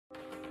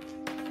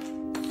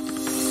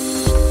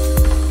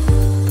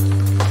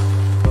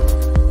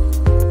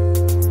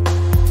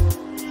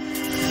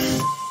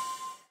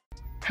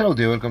Hello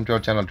there, welcome to our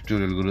channel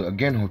Tutorial Guru.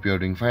 Again, hope you are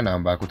doing fine.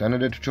 I'm back with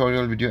another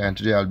tutorial video, and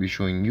today I'll be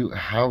showing you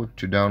how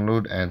to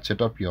download and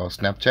set up your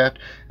Snapchat.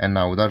 And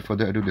now without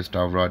further ado, let's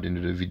dive right into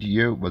the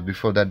video. But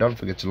before that, don't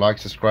forget to like,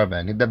 subscribe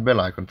and hit that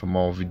bell icon for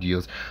more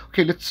videos.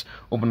 Okay, let's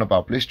open up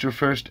our Play Store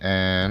first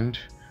and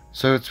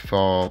search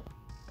for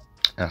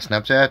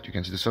Snapchat. You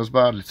can see the search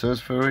bar. Let's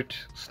search for it,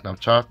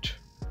 Snapchat,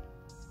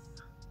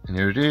 and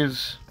here it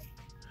is.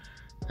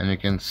 And you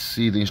can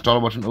see the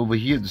install button over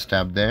here. Just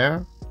tap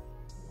there.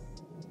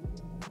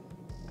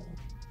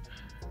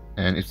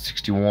 And it's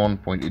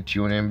 61.81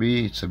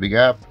 MB. It's a big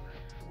app.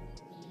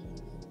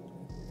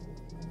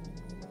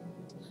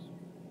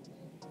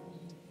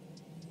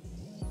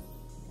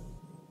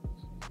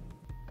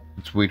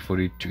 Let's wait for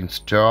it to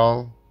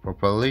install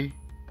properly.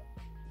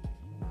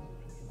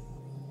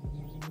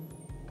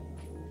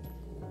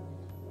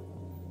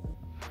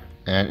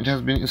 And it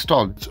has been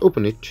installed. Let's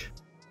open it.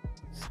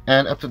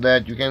 And after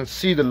that, you can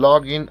see the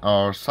login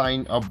or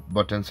sign up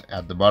buttons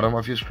at the bottom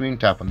of your screen.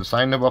 Tap on the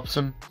sign up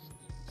option.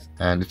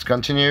 And let's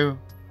continue,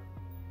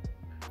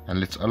 and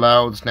let's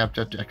allow the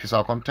Snapchat to access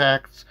our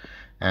contacts,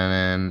 and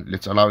then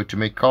let's allow it to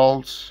make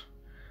calls,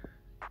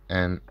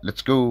 and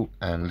let's go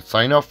and let's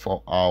sign up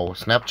for our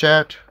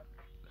Snapchat.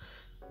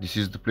 This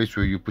is the place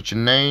where you put your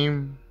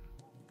name,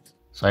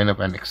 sign up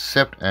and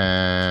accept.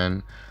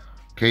 And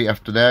okay,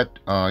 after that,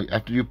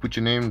 after you put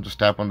your name, just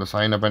tap on the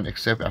sign up and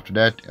accept. After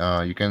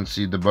that, you can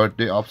see the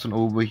birthday option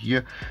over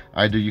here.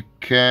 Either you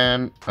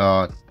can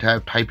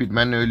type it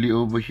manually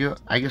over here.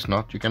 I guess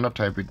not, you cannot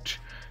type it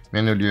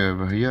manually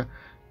over here,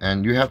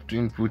 and you have to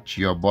input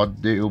your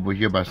birthday over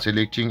here by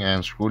selecting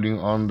and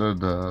scrolling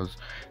under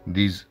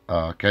these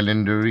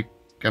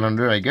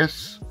calendar, I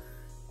guess.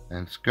 And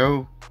let's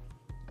go,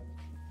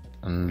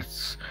 and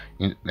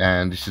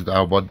this is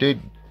our birthday.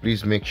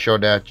 Please make sure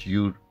that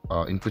you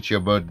input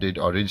your birth date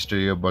or register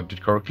your birth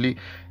date correctly.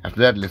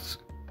 After that, let's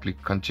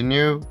click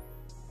continue.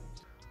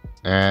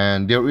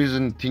 And there is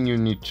a thing you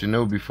need to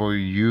know before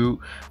you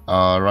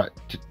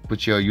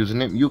put your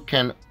username. You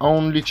can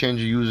only change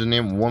your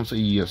username once a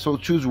year, so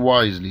choose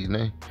wisely.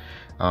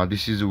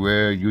 This is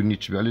where you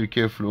need to be a little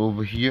careful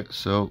over here.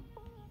 So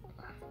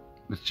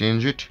let's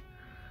change it.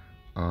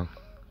 I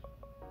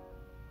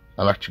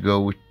like to go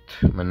with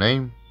my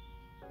name.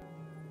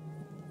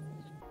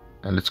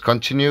 And let's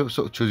continue.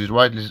 So choose it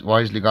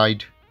wisely,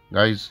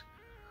 guys.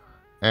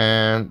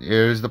 And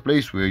here is the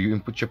place where you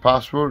input your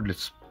password.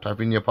 Let's type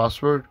in your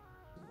password.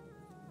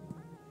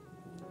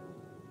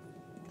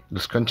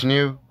 Let's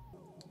continue.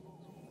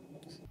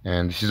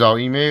 And this is our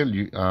email.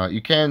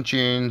 You can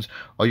change,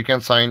 or you can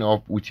sign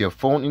up with your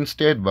phone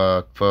instead,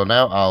 but for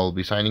now I'll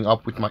be signing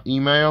up with my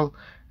email.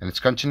 And let's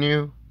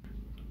continue.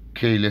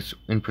 Okay, let's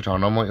input our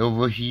number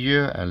over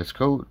here, and let's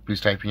go. Please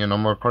type in your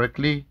number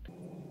correctly.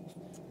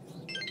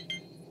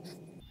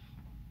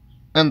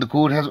 And the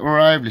code has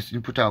arrived. Let's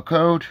input our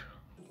code,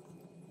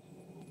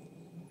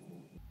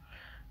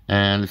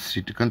 and let's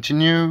see to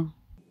continue.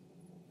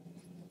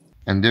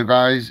 And there,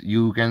 guys,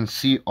 you can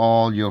see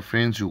all your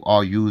friends who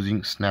are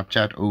using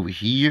Snapchat over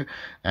here,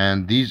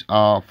 and these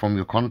are from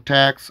your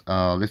contacts.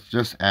 Let's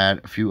just add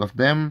a few of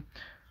them.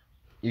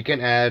 You can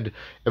add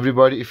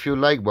everybody if you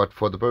like, but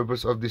for the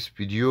purpose of this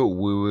video,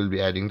 we will be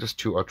adding just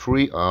 2 or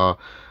 3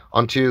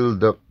 until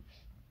the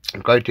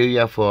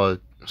criteria for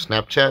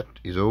Snapchat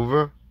is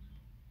over.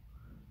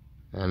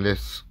 And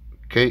let's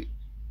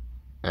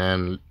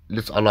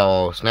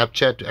allow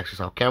Snapchat to access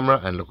our camera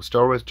and local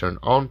storage. Turn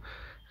on.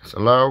 Let's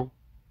allow,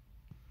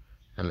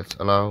 and let's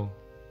allow.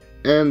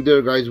 And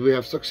there, guys, we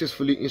have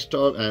successfully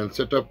installed and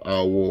set up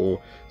our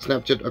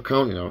Snapchat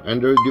account in our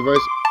Android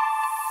device.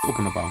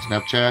 Open up our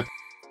Snapchat.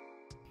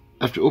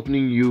 After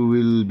opening, you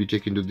will be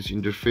taken to this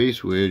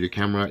interface where your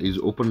camera is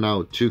open.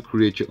 Now, to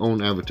create your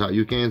own avatar,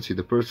 you can see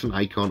the person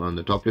icon on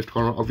the top left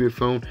corner of your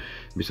phone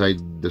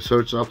beside the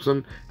search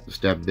option.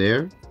 Just tap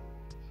there.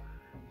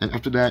 And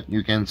after that,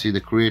 you can see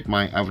the create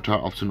my avatar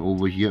option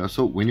over here.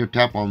 So when you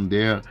tap on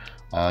there,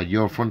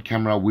 your front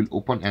camera will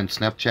open and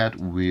Snapchat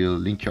will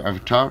link your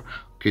avatar.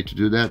 Okay, to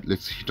do that,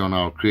 let's hit on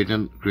our create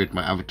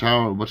my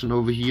avatar button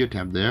over here.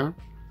 Tap there,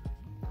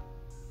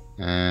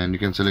 and you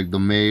can select the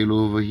male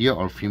over here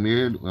or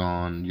female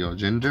on your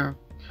gender.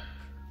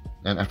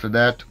 And after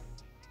that,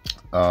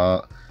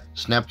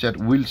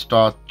 Snapchat will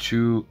start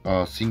to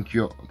sync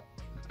your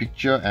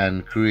picture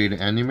and create an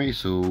anime.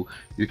 So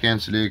you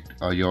can select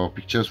your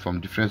pictures from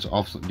different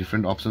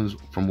options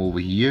from over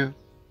here.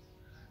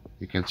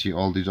 You can see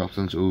all these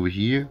options over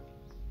here,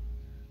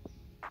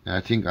 and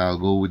I think I'll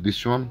go with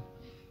this one.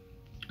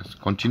 Let's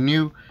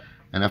continue.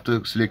 And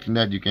after selecting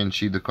that, you can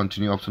see the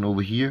continue option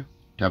over here.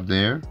 Tap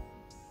there,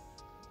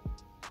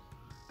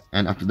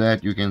 and after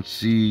that, you can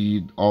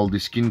see all the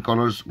skin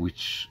colors,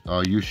 which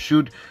you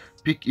should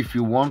pick if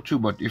you want to,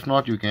 but if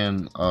not, you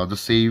can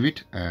just save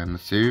it. And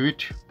save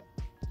it.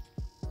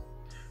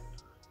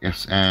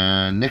 Yes,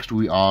 and next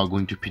we are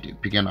going to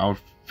pick an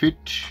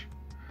outfit.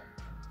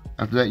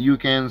 After that, you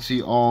can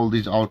see all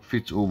these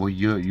outfits over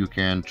here. You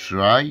can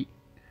try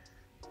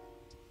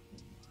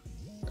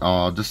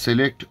just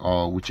select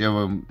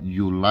whichever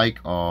you like,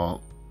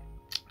 or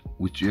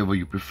whichever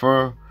you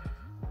prefer.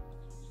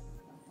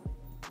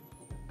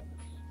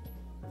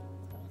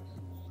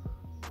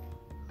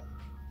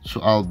 So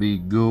I'll be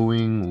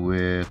going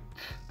with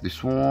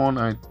this one,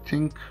 I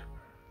think,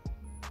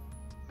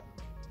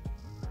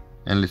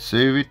 and let's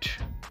save it.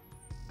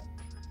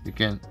 You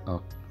can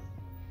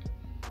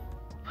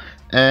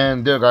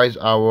and there guys,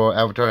 our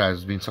avatar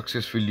has been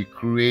successfully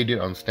created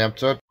on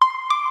Snapchat.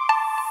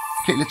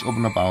 Okay, let's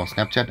open up our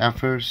Snapchat app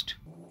first,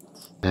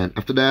 and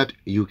after that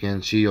you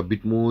can see your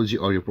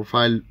Bitmoji or your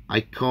profile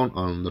icon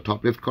on the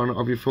top left corner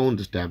of your phone.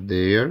 Just tap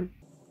there,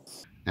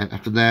 and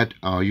after that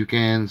you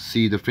can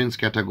see the friends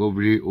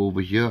category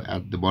over here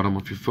at the bottom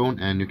of your phone,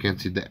 and you can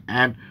see the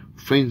add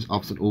friends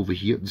option over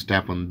here. Just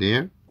tap on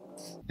there,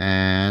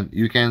 and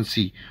you can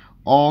see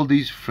all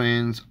these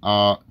friends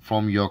are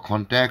from your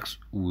contacts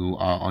who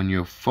are on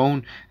your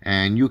phone,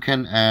 and you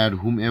can add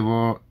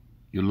whomever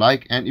you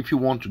like. And if you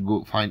want to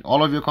go find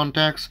all of your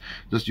contacts,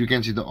 just you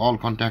can see the all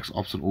contacts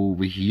option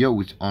over here,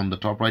 which on the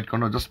top right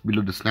corner just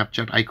below the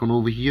Snapchat icon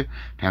over here.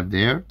 Tap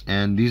there,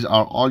 and these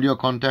are all your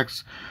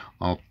contacts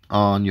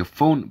on your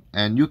phone,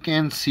 and you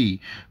can see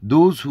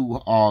those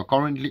who are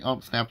currently on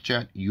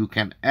Snapchat you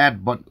can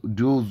add, but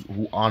those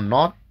who are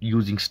not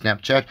using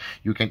Snapchat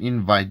you can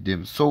invite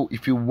them. So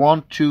if you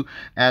want to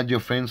add your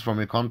friends from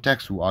your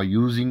contacts who are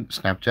using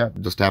Snapchat,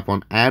 just tap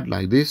on add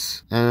like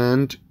this,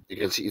 and you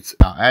can see it's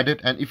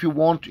added. And if you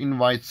want to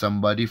invite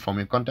somebody from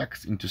your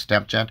contacts into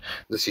Snapchat,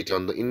 just hit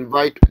on the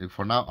invite.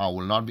 For now I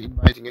will not be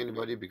inviting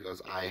anybody because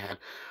I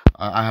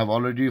have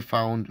already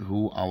found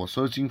who I was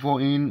searching for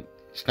in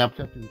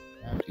Snapchat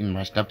in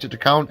my Snapchat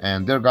account.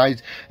 And there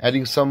guys,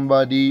 adding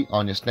somebody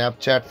on your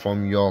Snapchat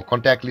from your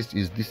contact list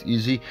is this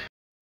easy.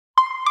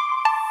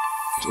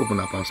 Let's open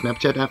up our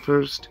Snapchat app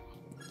first,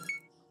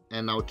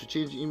 and now to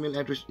change email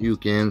address, you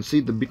can see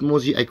the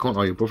Bitmoji icon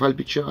or your profile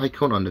picture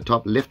icon on the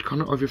top left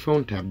corner of your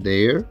phone. Tap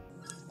there,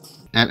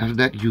 and after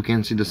that you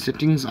can see the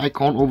settings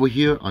icon over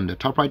here on the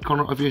top right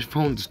corner of your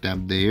phone. Just tap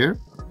there,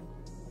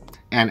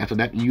 and after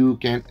that you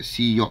can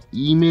see your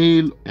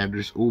email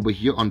address over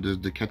here under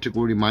the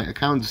category my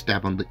account. Just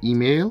tap on the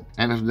email,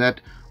 and after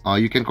that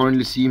you can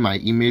currently see my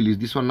email is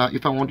this one. Now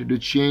if I wanted to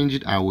change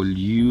it, I will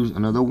use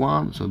another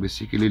one. So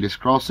basically let's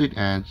cross it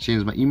and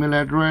change my email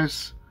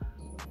address.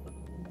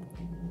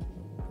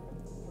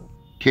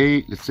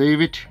 Okay, let's save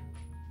it.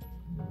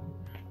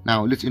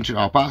 Now let's enter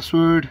our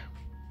password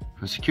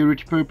for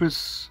security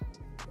purpose.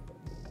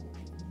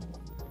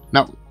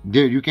 Now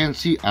there you can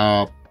see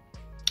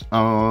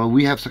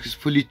we have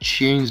successfully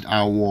changed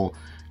our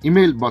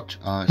email, but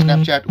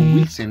Snapchat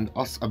will send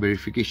us a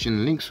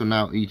verification link. So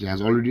now it has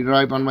already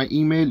arrived on my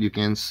email. You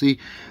can see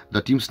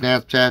the team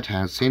Snapchat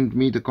has sent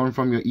me the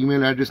confirm your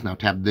email address. Now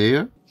tap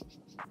there,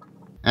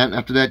 and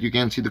after that you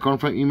can see the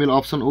confirm email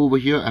option over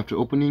here. After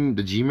opening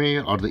the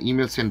Gmail or the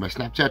email sent by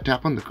Snapchat,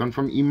 tap on the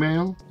confirm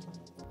email,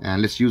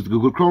 and let's use the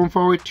Google Chrome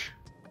for it.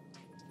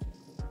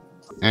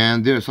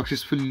 And there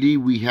successfully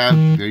we have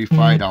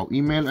verified our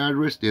email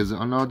address. There's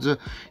another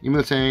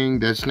email saying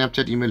that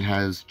Snapchat email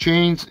has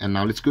changed. And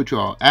now let's go to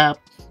our app,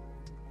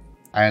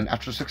 and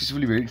after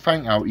successfully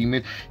verifying our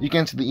email, you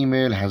can see the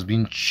email has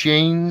been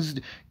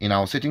changed in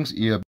our settings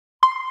here.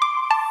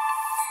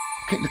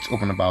 Okay, let's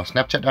open up our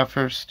Snapchat app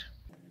first.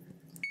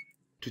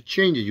 To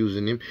change your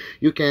username,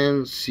 you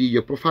can see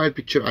your profile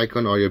picture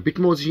icon or your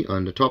Bitmoji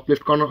on the top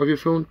left corner of your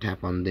phone.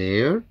 Tap on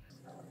there.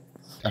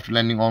 After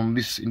landing on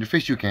this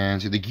interface, you can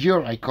see the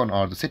gear icon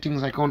or the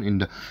settings icon in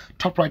the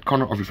top right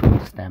corner of your phone.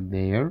 Tap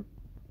there,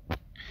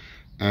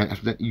 and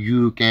after that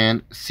you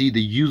can see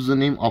the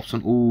username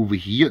option over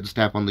here. Just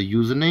tap on the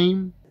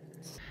username,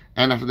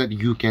 and after that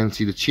you can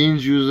see the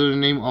change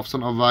username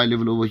option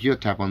available over here.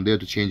 Tap on there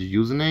to change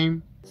your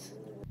username.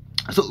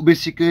 So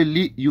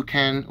basically you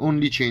can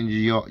only change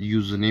your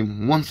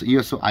username once a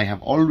year. So I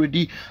have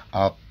already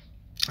I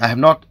have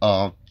not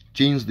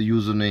change the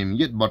username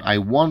yet, but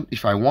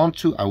if I want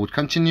to, I would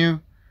continue.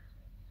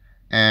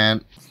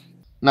 And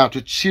now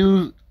to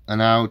change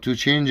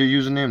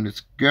your username,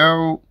 let's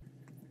go.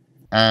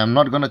 I'm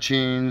not gonna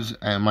change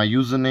my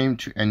username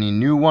to any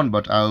new one,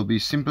 but I'll be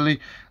simply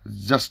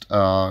just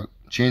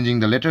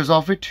changing the letters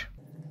of it.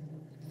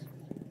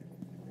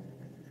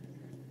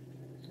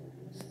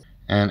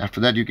 And after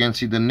that you can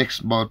see the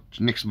next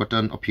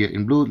button appear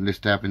in blue. Let's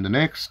tap in the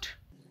next,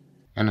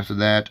 and after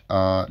that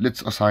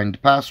let's assign the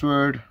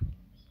password,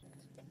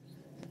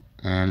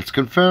 and let's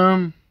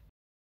confirm.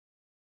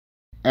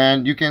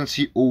 And you can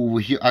see over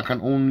here I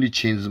can only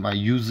change my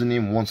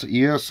username once a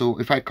year. So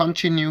if I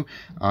continue,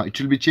 it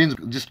will be changed.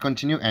 Just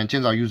continue and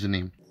change our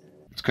username.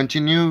 Let's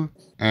continue,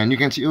 and you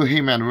can see, oh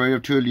hey man, your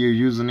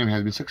username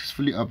has been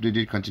successfully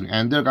updated. Continue.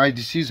 And there guys,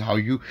 this is how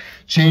you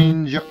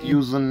change your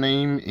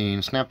username in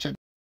Snapchat.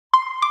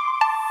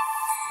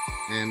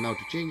 And now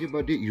to change your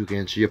body, you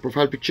can see your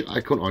profile picture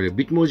icon or your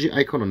Bitmoji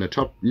icon on the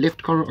top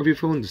left corner of your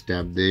phone. Just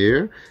tap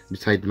there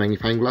beside the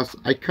magnifying glass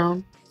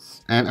icon.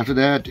 And after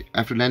that,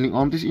 after landing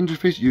on this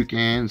interface, you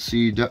can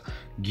see the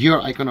gear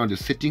icon or the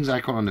settings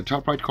icon on the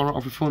top right corner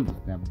of your phone.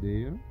 Just tap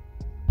there.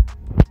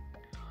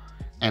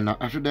 And now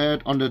after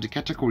that, under the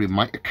category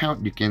my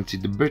account, you can see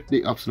the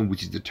birthday option,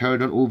 which is the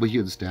third one over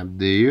here. Just tap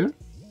there.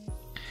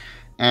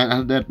 And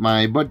after that,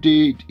 my birth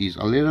date is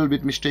a little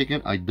bit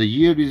mistaken. The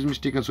year is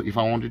mistaken, so if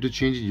I wanted to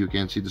change it, you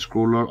can see the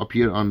scroller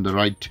appear on the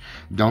right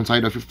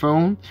downside of your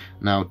phone.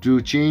 Now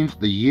to change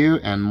the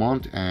year and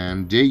month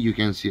and day, you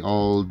can see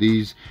all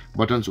these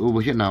buttons over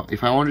here. Now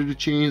if I wanted to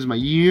change my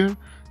year,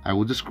 I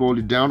would just scroll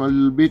it down a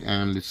little bit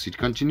and let's hit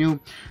continue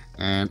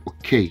and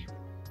okay.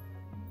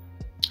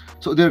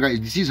 So there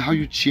guys, this is how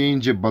you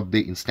change your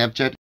birthday in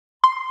Snapchat.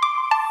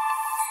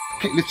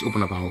 Okay, let's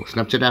open up our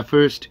Snapchat app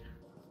first.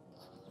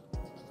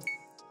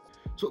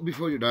 So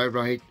before you dive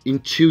right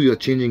into your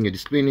changing your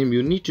display name,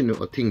 you need to know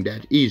a thing,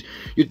 that is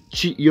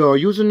your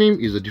username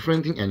is a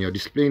different thing and your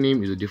display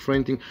name is a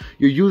different thing.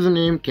 Your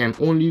username can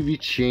only be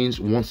changed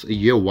once a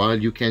year, while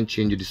you can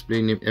change your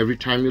display name every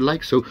time you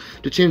like. So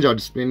to change our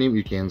display name,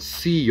 you can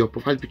see your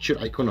profile picture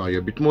icon or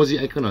your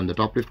Bitmoji icon on the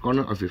top left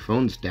corner of your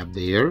phone. Just tap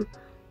there.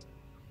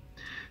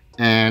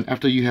 And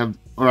after you have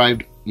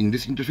arrived in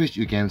this interface,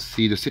 you can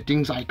see the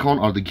settings icon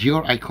or the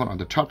gear icon on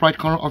the top right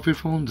corner of your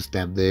phone. Just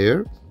tap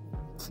there.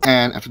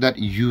 And after that,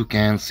 you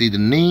can see the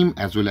name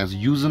as well as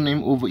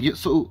username over here.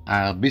 So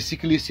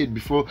basically said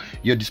before,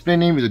 your display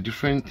name is a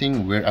different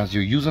thing, whereas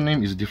your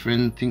username is a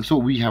different thing. So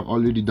we have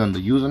already done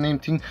the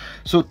username thing.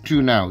 So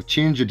to now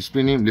change your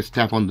display name, let's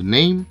tap on the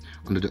name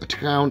under the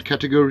account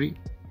category,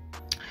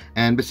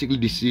 and basically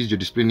this is your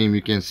display name.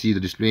 You can see the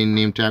display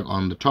name tag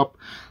on the top.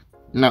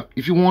 Now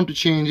if you want to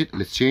change it,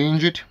 let's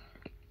change it.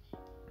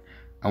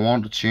 I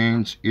want to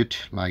change it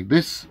like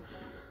this.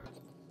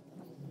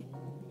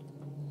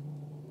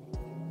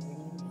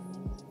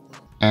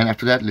 And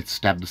after that, let's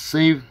tap the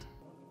save.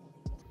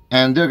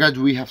 And there guys,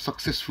 we have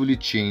successfully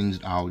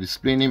changed our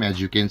display name. As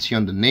you can see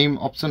on the name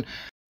option,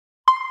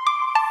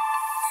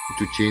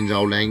 to change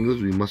our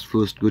language, we must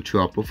first go to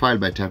our profile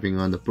by tapping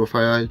on the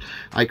profile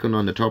icon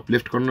on the top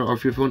left corner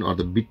of your phone, or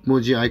the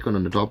Bitmoji icon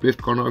on the top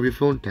left corner of your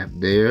phone. Tap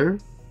there.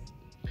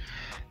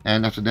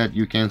 And after that,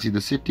 you can see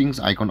the settings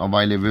icon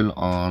available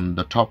on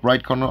the top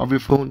right corner of your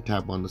phone.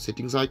 Tap on the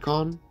settings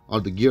icon or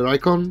the gear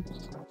icon.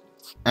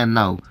 And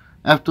now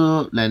after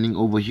landing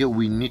over here,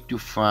 we need to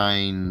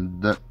find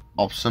the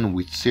option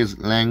which says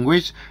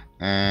language,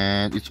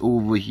 and it's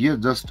over here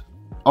just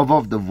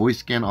above the voice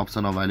scan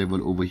option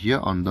available over here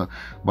on the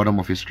bottom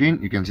of your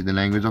screen. You can see the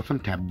language option.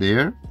 Tap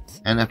there.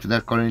 And after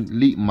that,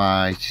 currently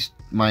my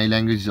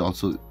language is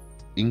also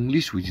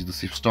English, which is the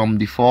system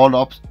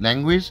default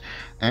language.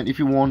 And if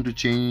you want to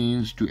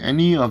change to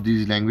any of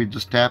these languages,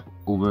 just tap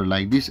over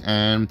like this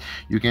and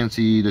you can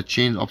see the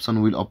change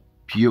option will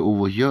appear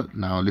over here.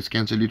 Now let's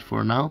cancel it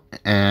for now,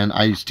 and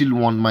I still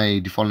want my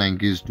default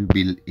language to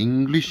be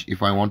English.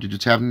 If I wanted to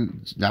tap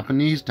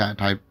Japanese,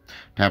 tap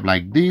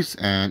like this,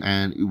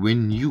 and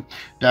when you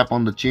tap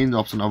on the change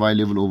option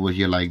available over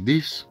here like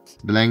this,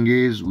 the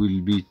language will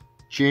be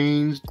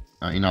changed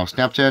in our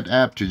Snapchat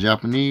app to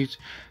Japanese.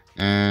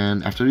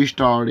 And after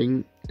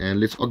restarting, and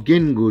let's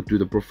again go to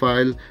the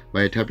profile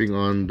by tapping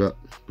on the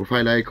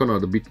profile icon or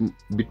the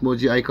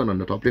Bitmoji icon on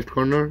the top left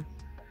corner,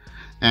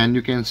 and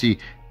you can see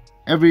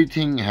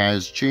everything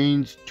has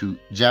changed to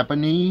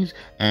Japanese.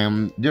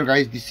 And there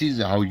guys, this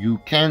is how you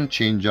can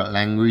change your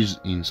language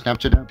in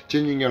Snapchat app.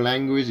 Changing your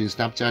language in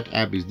Snapchat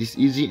app is this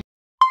easy.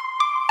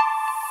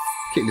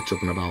 Okay, let's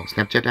open up our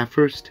Snapchat app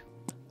first.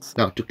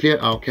 Now to clear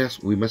our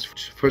cache, we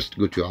must first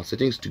go to our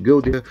settings. To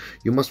go there,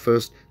 you must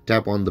first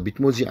tap on the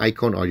Bitmoji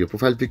icon or your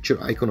profile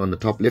picture icon on the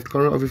top left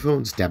corner of your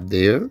phone. Just tap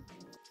there.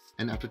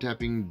 And after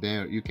tapping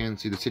there, you can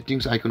see the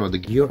settings icon or the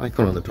gear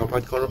icon on the top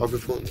right corner of your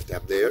phone. Just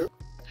tap there.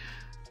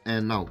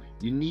 And now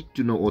you need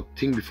to know a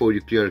thing before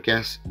you clear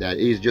cache, that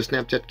is your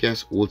Snapchat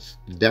cache holds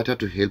data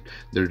to help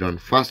the run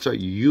faster.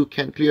 You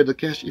can clear the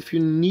cache if you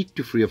need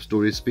to free up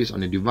storage space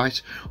on your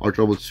device or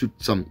troubleshoot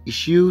some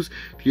issues.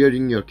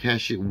 Clearing your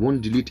cache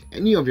won't delete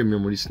any of your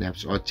memory,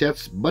 snaps or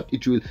chats, but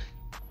it will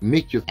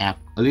make your app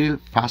a little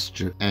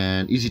faster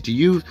and easy to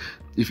use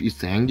if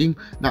it's hanging.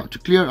 Now to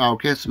clear our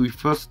cache, we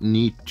first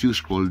need to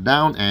scroll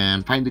down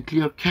and find the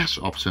clear cache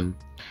option.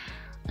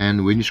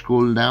 And when you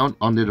scroll down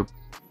under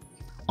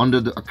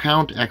the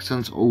account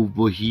actions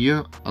over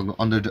here,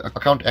 under the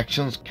account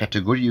actions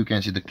category, you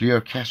can see the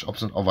clear cache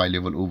option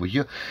available over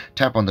here.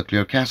 Tap on the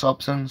clear cache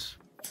options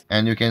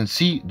and you can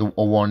see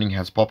a warning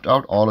has popped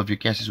out. All of your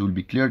caches will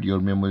be cleared.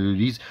 Your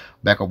memories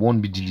backup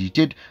won't be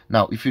deleted.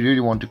 Now if you really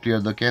want to clear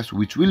the cache,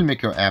 which will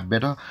make your app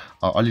better,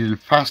 a little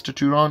faster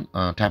to run,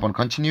 tap on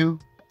continue.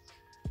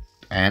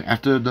 And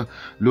after the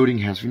loading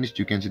has finished,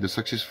 you can see the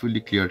successfully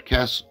cleared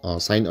cache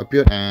sign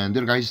appear. And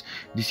there guys,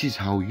 this is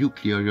how you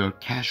clear your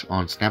cache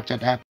on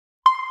Snapchat app.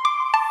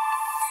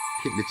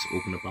 Okay, let's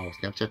open up our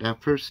Snapchat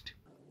app first.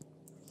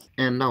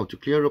 And now to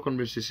clear our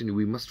conversation,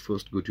 we must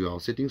first go to our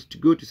settings. To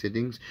go to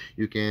settings,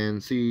 you can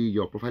see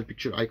your profile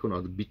picture icon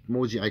or the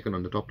Bitmoji icon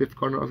on the top left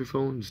corner of your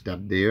phone. Just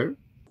tap there.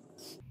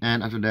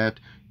 And after that,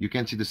 you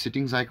can see the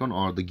settings icon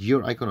or the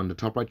gear icon on the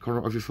top right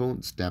corner of your phone.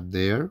 Just tap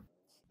there.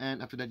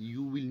 And after that,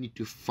 you will need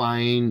to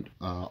find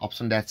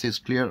option that says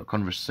clear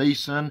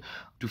conversation.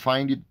 To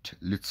find it,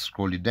 let's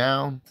scroll it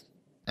down.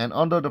 And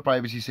under the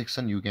privacy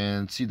section, you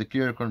can see the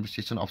clear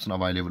conversation option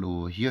available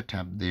over here.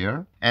 Tap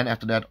there, and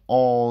after that,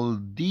 all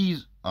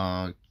these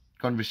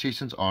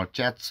conversations or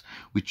chats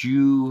which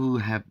you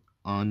have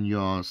on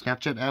your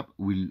Snapchat app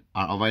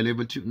are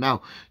available too.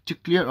 Now, to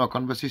clear a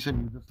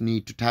conversation, you just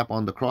need to tap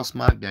on the cross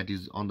mark that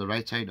is on the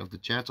right side of the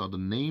chats or the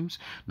names.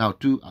 Now,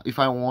 if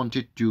I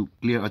wanted to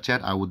clear a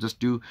chat, I would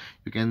just do,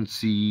 you can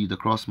see the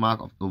cross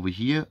mark over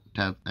here.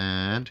 Tap,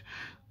 and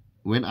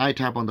when I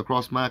tap on the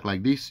cross mark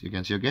like this, you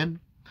can see again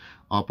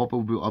a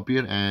pop-up will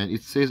appear and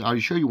it says, are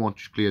you sure you want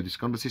to clear this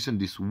conversation?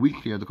 This will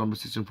clear the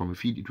conversation from your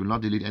feed. It will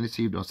not delete any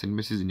saved or sent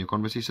message in your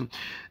conversation.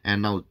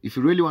 And now, if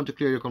you really want to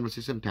clear your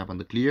conversation, tap on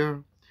the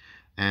clear,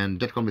 and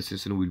that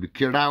conversation will be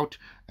cleared out.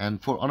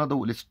 And for another,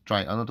 let's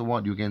try another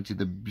one. You can see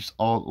this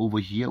all over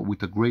here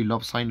with a gray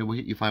love sign over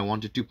here. If I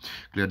wanted to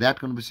clear that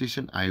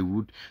conversation, I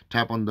would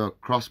tap on the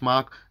cross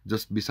mark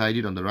just beside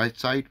it on the right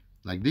side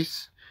like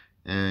this,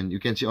 and you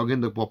can see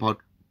again the pop-up.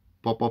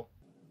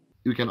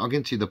 You can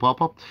again see the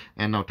pop-up,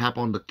 and now tap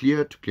on the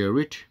clear to clear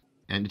it,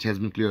 and it has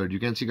been cleared. You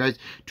can see, guys,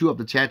 2 of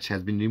the chats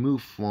has been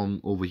removed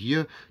from over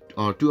here,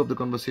 or 2 of the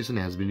conversation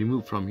has been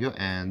removed from here.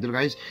 And there,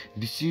 guys,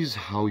 this is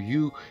how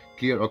you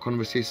clear a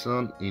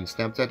conversation in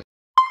Snapchat.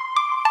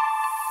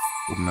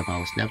 Open up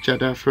our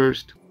Snapchat app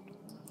first.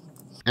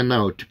 And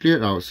now, to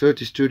clear our search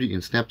history in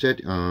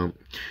Snapchat,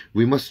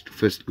 we must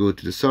first go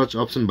to the search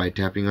option by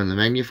tapping on the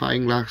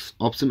magnifying glass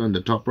option on the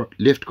top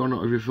left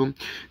corner of your phone,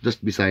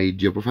 just beside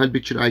your profile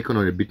picture icon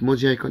or a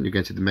Bitmoji icon. You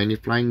can see the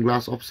magnifying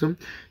glass option.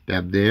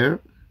 Tap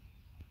there,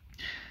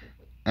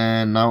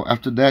 and now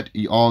after that,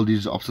 all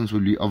these options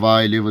will be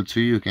available to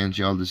you. You can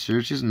see all the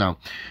searches. Now,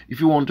 if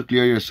you want to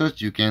clear your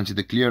search, you can see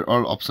the clear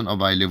all option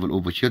available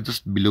over here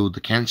just below the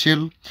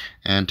cancel,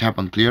 and tap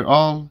on clear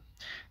all.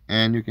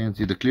 And you can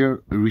see the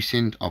clear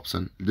recent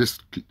option.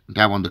 Just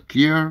tap on the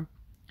clear,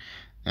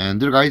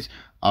 and there, guys,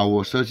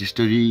 our search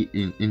history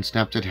in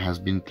Snapchat has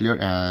been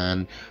cleared,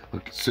 and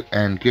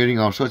clearing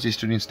our search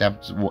history in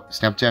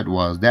Snapchat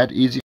was that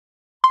easy.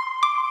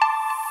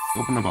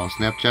 Open up our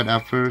Snapchat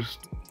app first,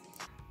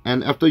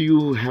 and after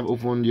you have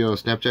opened your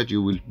Snapchat,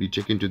 you will be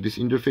checking to this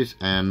interface.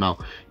 And now,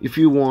 if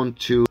you want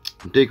to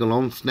take a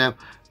long snap,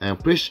 and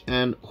press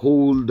and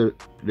hold the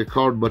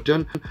record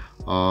button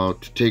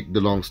to take the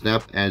long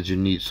snap as you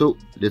need. So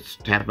let's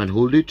tap and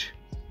hold it.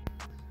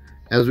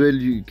 As well,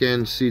 you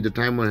can see the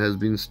timer has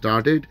been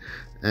started,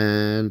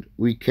 and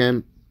we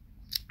can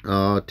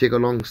take a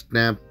long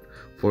snap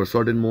for a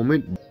certain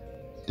moment.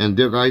 And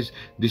there, guys,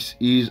 this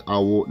is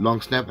our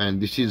long snap, and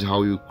this is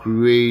how you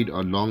create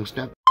a long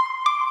snap.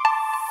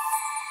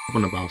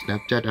 Open up our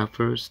Snapchat app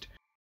first.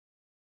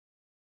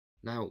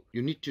 Now,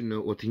 you need to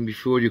know a thing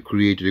before you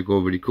create a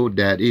recovery code.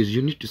 That is,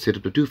 you need to set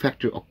up the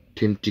 2-factor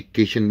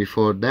authentication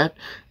before that.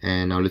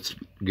 And now let's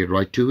get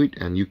right to it.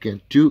 And you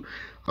can to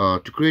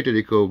create a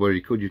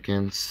recovery code, you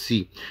can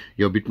see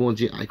your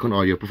Bitmoji icon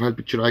or your profile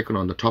picture icon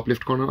on the top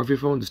left corner of your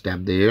phone. Just tap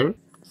there,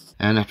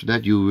 and after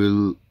that, you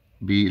will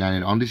be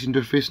landed on this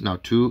interface. Now,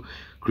 to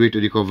create a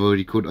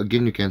recovery code,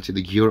 again, you can see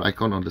the gear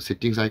icon or the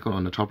settings icon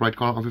on the top right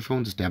corner of your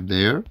phone. Just tap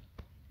there.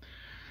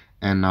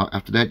 And now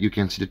after that, you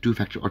can see the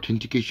 2-factor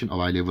authentication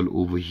available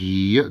over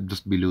here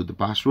just below the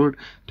password.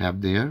 Tap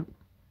there.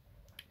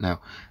 Now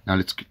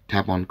let's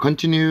tap on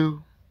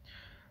continue.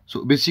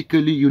 So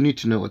basically, you need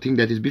to know a thing,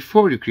 that is,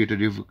 before you create a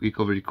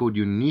recovery code,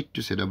 you need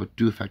to set up a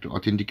 2-factor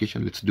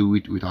authentication. Let's do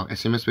it with our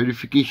SMS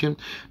verification.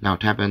 Now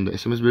tap on the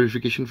SMS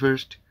verification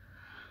first,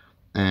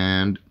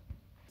 and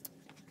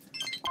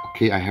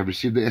okay, I have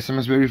received the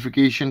SMS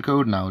verification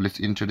code. Now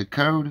let's enter the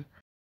code.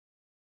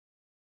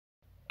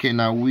 Okay,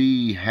 now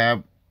we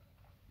have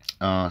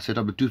set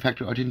up the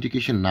 2-factor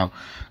authentication. Now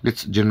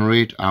let's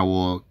generate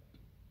our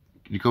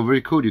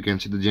recovery code. You can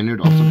see the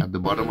generate option at the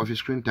bottom of your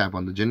screen. Tap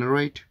on the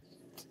generate,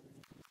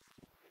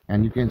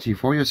 and you can see,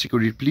 for your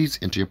security, please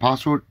enter your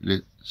password.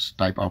 Let's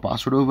type our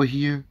password over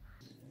here,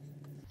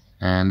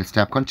 and let's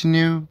tap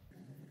continue.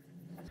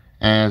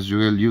 As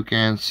well, you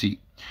can see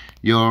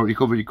your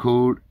recovery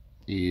code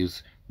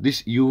is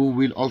this. You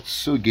will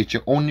also get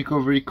your own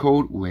recovery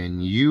code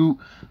when you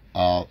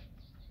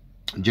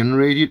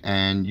generate it,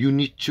 and you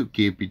need to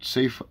keep it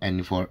safe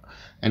and for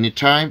any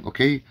time.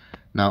 Okay,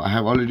 now I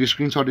have already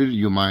screenshotted it.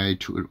 You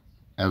might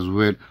as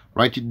well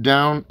write it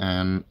down,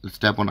 and let's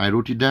tap on I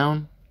wrote it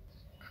down.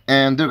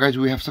 And there, guys,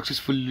 we have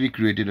successfully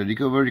created a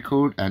recovery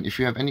code. And if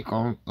you have any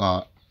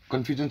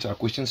confusions or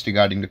questions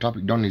regarding the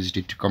topic, don't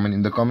hesitate to comment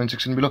in the comment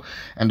section below,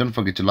 and don't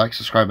forget to like,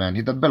 subscribe, and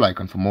hit that bell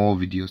icon for more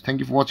videos. Thank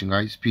you for watching,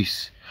 guys.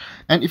 Peace.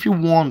 And if you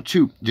want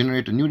to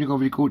generate a new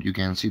recovery code, you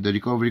can see the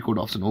recovery code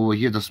option over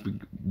here just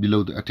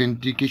below the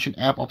authentication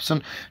app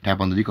option. Tap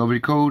on the recovery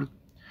code,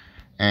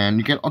 and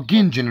you can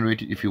again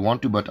generate it if you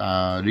want to,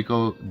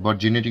 but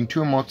generating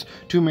too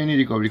many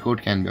recovery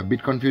code can be a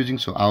bit confusing,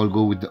 so I will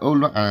go with the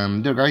old one.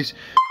 And there, guys.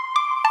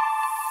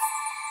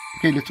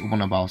 Okay, let's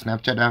open up our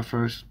Snapchat app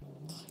first.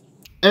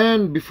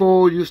 And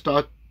before you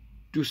start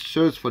to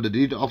search for the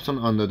delete option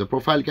under the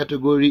profile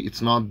category,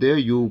 it's not there.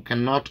 You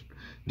cannot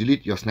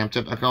delete your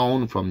Snapchat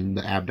account from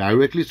the app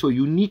directly. So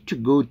you need to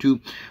go to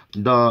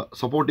the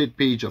supported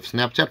page of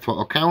Snapchat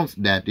for accounts.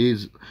 That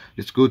is,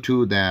 let's go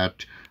to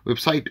that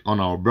website on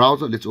our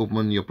browser. Let's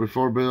open your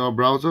preferred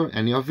browser,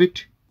 any of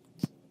it,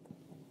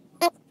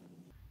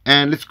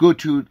 and let's go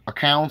to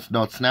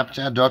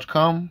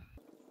accounts.snapchat.com.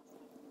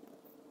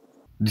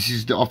 This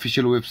is the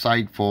official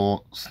website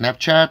for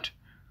Snapchat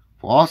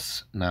for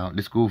us. Now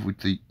let's go with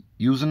the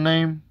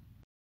username.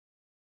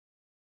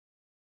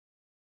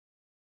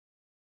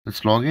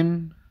 Let's log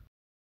in,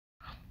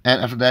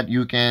 and after that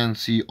you can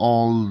see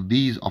all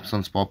these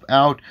options pop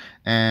out,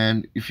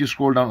 and if you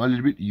scroll down a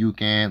little bit you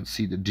can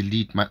see the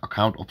delete my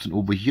account option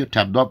over here.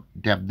 Tap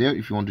there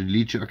if you want to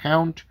delete your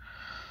account,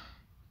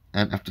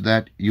 and after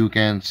that you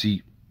can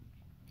see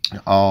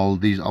all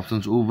these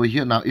options over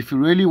here. Now if you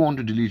really want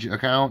to delete your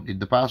account, hit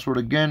the password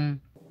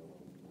again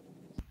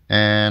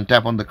and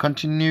tap on the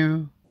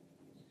continue,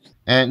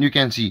 and you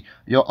can see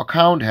your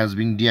account has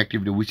been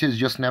deactivated, which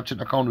is your Snapchat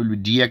account will be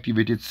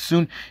deactivated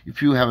soon.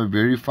 If you have a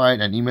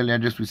verified an email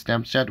address with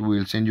Snapchat, we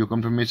will send you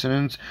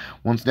confirmations.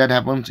 Once that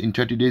happens, in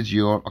 30 days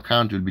your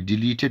account will be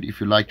deleted.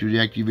 If you like to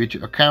reactivate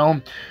your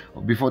account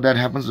before that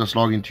happens, just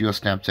log into your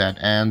Snapchat.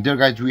 And there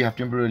guys, we have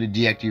temporarily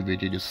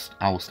deactivated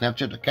our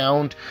Snapchat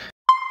account.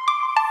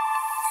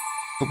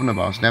 Open up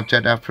our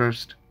Snapchat app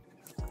first,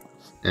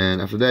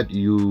 and after that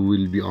you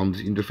will be on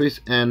this interface.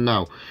 And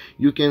now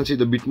you can see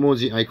the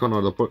Bitmoji icon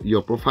or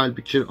your profile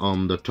picture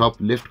on the top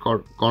left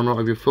corner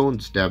of your phone.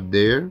 Just tap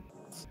there,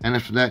 and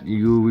after that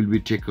you will be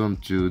taken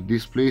to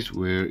this place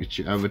where it's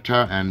your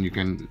avatar, and you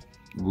can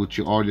go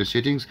to all your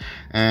settings,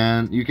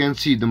 and you can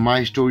see the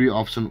my story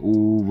option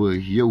over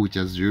here, which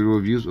has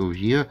 0 views over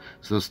here.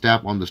 So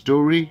tap on the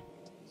story,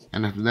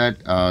 and after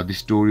that the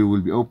story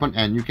will be open,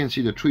 and you can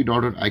see the 3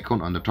 dotted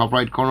icon on the top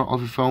right corner of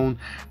your phone.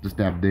 Just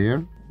tap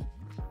there,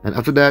 and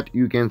after that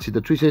you can see the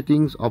 3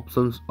 settings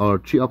options or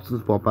 3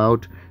 options pop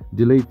out: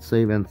 delete,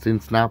 save, and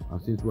send snap.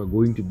 Since we're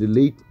going to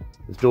delete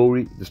the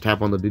story, just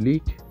tap on the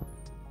delete,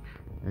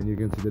 and you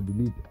can see the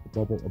delete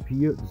pop up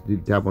here.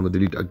 Just tap on the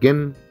delete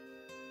again,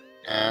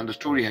 and the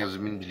story has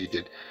been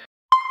deleted.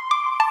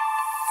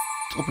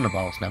 Let's open up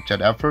our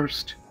Snapchat app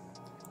first,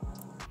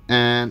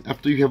 and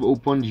after you have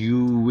opened,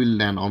 you will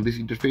land on this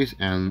interface,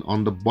 and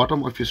on the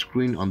bottom of your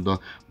screen, on the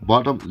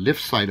bottom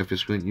left side of your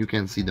screen, you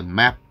can see the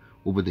map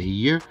over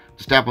here.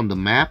 Just tap on the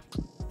map,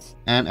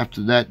 and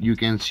after that you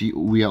can see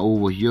we are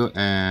over here,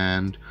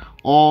 and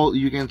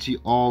you can see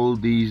all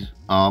these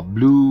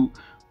blue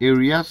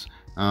areas,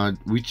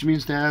 which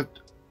means that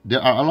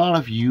there are a lot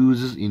of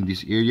users in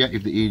this area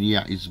if the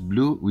area is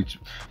blue.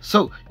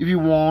 So if you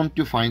want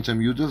to find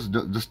some users,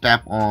 just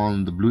tap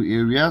on the blue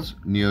areas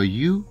near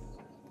you,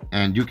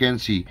 and you can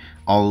see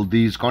all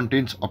these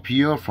contents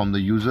appear from the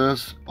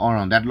users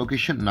around that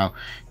location. Now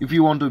if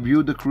you want to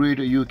view the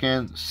creator, you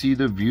can see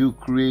the view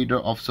creator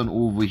option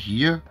over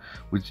here,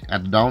 which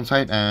at the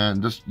downside,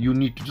 and just you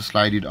need to just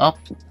slide it up,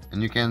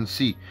 and you can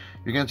see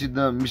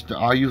the Mr.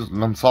 Ayush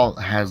Lamsal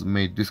has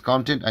made this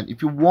content. And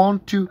if you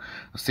want to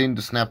send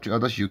the snap to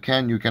others, you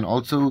can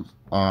also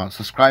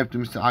subscribe to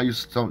Mr.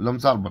 Ayush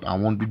Lamsal, but I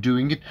won't be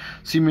doing it.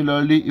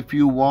 Similarly, if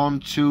you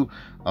want to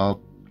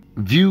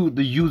view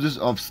the users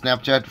of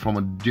Snapchat from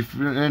a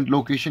different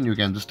location, you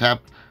can just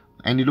tap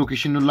any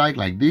location you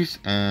like this,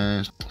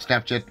 and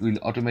Snapchat will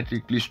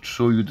automatically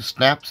show you the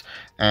snaps.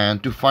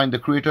 And to find the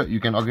creator, you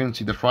can again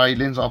see the try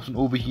lens option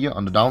over here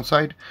on the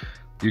downside.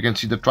 You can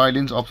see the try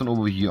lens option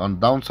over here on the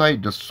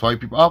downside. Just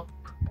swipe it up,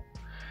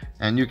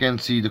 and you can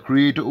see the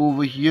creator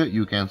over here.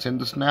 You can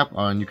send the snap,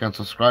 and you can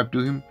subscribe to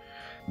him.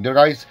 There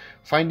guys,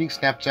 finding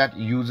Snapchat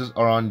users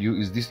around you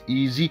is this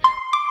easy.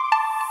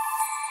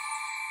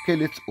 Okay,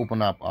 let's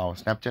open up our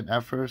Snapchat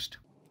app first,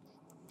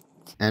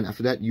 and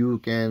after that you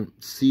can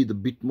see the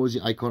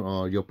Bitmoji icon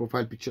or your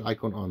profile picture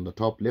icon on the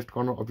top left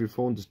corner of your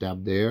phone. Just tap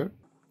there,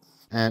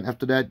 and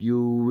after that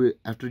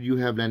after you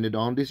have landed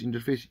on this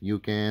interface, you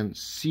can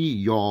see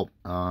your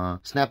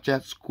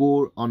Snapchat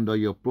score under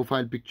your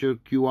profile picture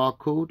QR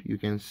code. You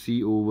can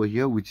see over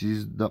here, which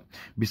is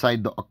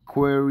beside the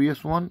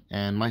Aquarius one,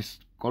 and my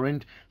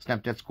current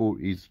Snapchat score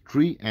is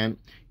 3. And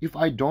if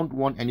I don't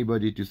want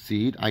anybody to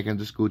see it, I can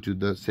just go to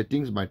the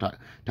settings by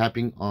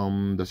tapping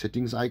on the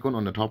settings icon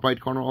on the top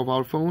right corner of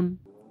our phone,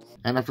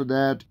 and after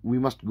that we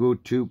must go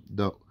to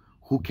the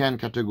who can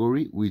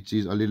category, which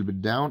is a little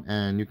bit down,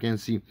 and you can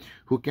see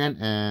who can,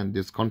 and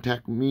this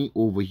contact me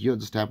over here.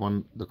 Just tap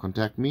on the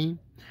contact me.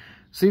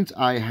 Since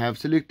I have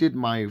selected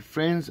my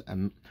friends,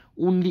 and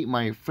only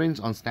my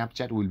friends on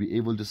Snapchat will be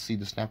able to see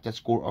the Snapchat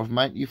score of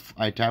mine. If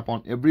I tap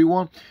on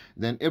everyone,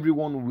 then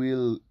everyone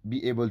will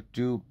be able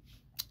to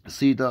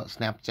see the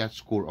Snapchat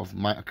score of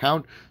my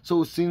account.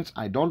 So since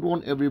I don't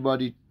want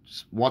everybody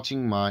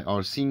watching my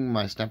or seeing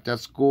my Snapchat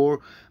score,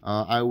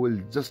 I will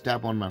just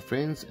tap on my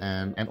friends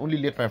and only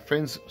let my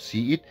friends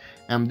see it.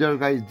 And there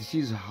guys, this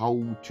is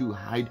how to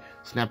hide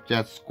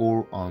Snapchat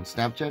score on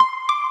Snapchat.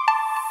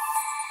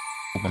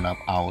 Open up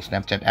our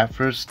Snapchat app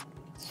first.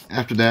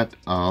 After that,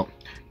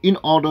 in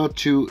order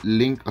to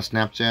link a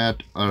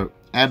Snapchat or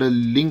add a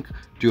link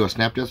to your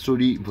Snapchat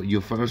story,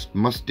 you first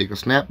must take a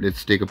snap.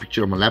 Let's take a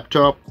picture of my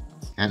laptop,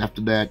 and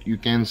after that you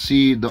can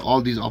see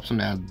all these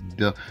options at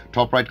the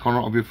top right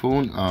corner of your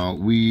phone.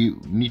 We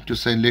need to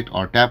select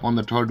or tap on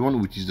the third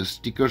one, which is the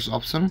stickers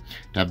option.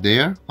 Tap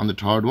there on the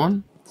third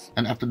one,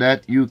 and after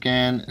that you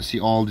can see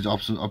all these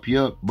options up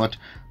here. But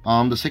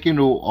on the second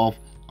row of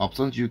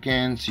options, you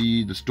can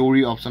see the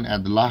story option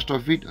at the last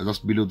of it,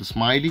 just below the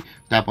smiley.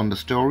 Tap on the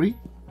story,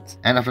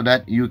 and after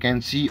that you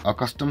can see a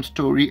custom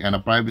story and a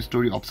private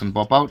story option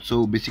pop out.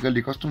 So basically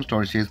the custom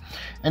story says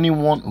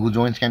anyone who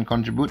joins can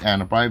contribute,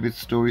 and a private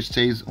story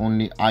says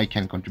only I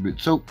can contribute.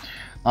 So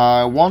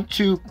I want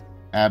to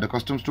add a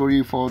custom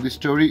story for this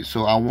story,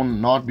 so I will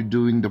not be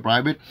doing the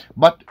private,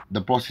 but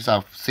the process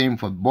are same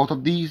for both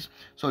of these.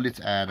 So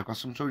let's add a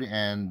custom story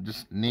and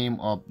just name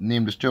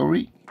the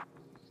story,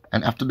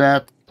 and after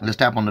that let's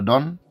tap on the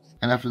done.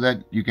 And after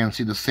that you can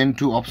see the send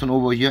to option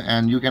over here,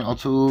 and you can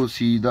also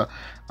see the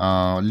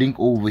link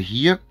over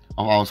here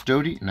of our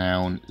story.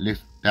 Now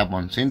let's tap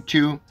on send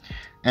to,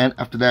 and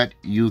after that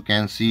you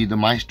can see the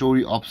my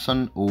story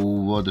option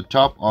over the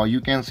top, or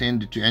you can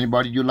send it to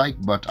anybody you like,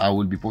 but I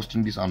will be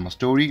posting this on my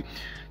story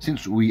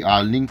since we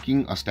are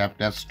linking a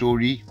Snapchat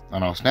story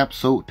on our snap.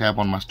 So tap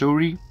on my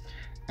story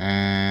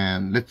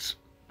and let's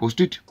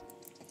post it,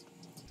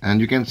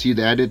 and you can see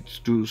the added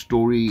to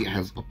story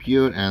has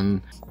appeared.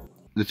 And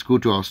let's go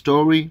to our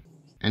story,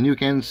 and you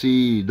can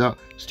see the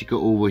sticker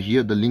over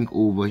here, the link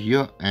over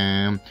here.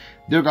 And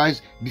there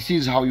guys, this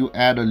is how you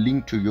add a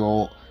link to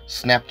your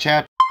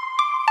Snapchat,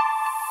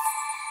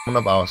 one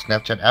of our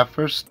Snapchat app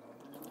first.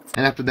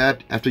 And after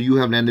that, after you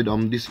have landed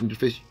on this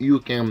interface,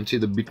 you can see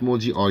the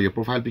Bitmoji or your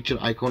profile picture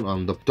icon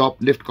on the top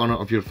left corner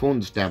of your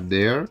phone. Just tap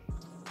there,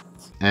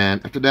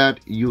 and after that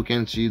you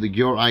can see the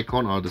gear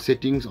icon or the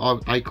settings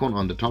icon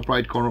on the top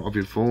right corner of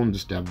your phone.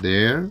 Just tap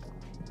there,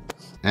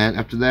 and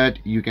after that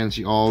you can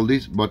see all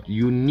this, but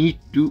you need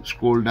to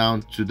scroll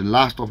down to the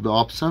last of the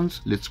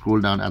options. Let's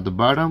scroll down at the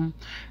bottom,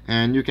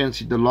 and you can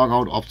see the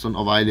logout option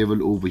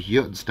available over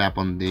here. Just tap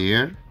on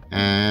there,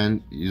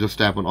 and you just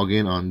tap on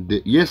again on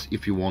the yes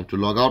if you want to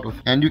log out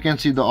of, and you can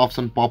see the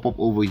option pop up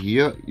over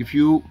here. If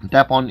you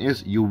tap on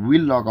yes, you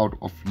will log out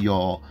of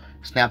your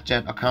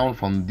Snapchat account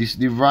from this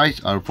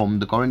device or from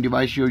the current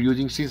device you're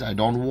using. Since I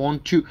don't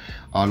want to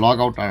log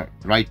out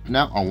right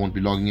now, I won't be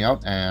logging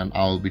out, and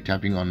I'll be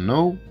tapping on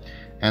no.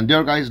 And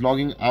there guys,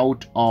 logging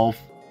out of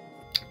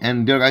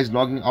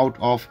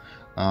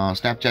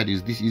Snapchat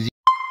is this easy.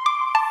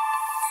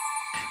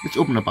 Let's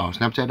open up our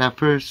Snapchat app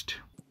first,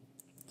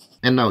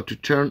 and now to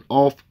turn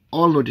off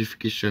all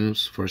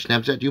notifications for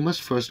Snapchat, you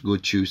must first go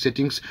to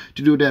settings.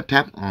 To do that,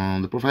 tap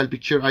on the profile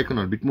picture icon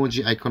or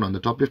Bitmoji icon on the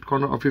top left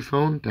corner of your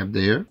phone. Tap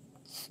there,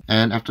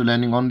 and after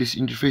landing on this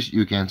interface,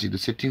 you can see the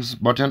settings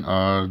button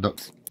or the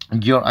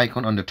gear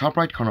icon on the top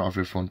right corner of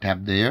your phone. Tap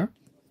there,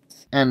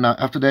 and now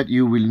after that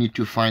you will need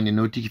to find the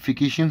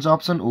notifications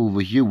option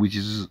over here, which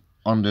is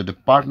under the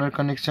partner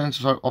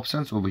connections or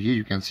options. Over here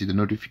you can see the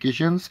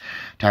notifications.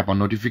 Tap on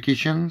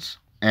notifications,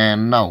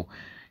 and now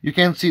you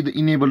can see the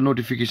enable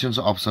notifications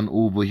option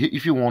over here.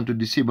 If you want to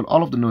disable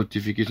all of the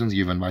notifications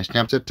given by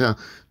Snapchat,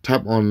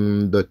 tap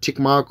on the tick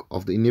mark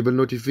of the enable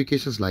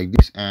notifications like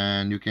this,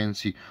 and you can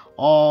see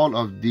all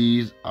of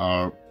these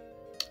are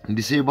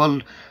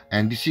disabled.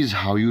 And this is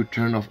how you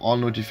turn off all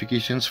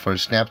notifications for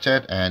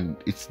Snapchat, and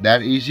it's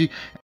that easy.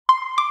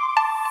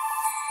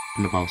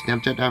 Open up our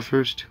Snapchat app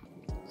first,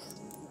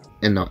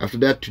 and now after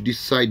that, to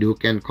decide who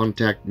can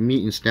contact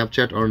me in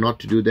Snapchat or not,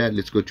 to do that,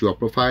 let's go to our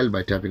profile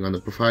by tapping on the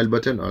profile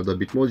button or the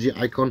Bitmoji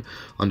icon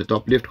on the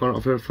top left corner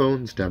of your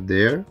phone. Just tap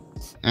there,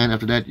 and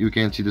after that you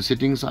can see the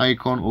settings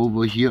icon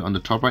over here on the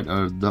top right,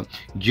 or the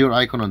gear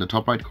icon on the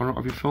top right corner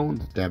of your phone.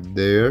 Just tap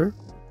there,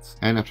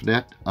 and after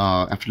that,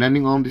 after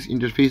landing on this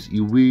interface,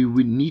 we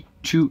will need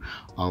to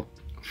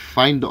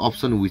find the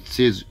option which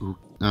says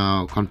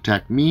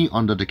contact me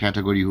under the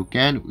category who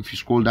can. If you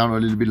scroll down a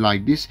little bit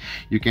like this,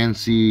 you can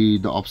see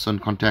the option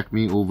contact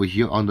me over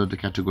here under the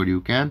category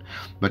who can,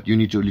 but you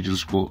need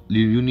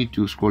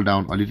to scroll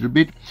down a little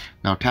bit.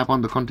 Now tap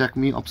on the contact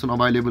me option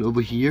available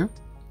over here,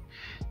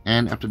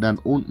 and after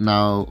that,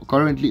 now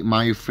currently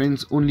my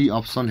friends only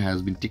option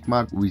has been tick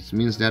marked, which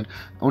means that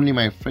only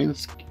my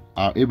friends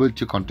are able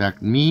to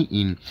contact me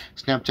in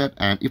Snapchat.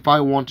 And if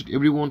I wanted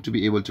everyone to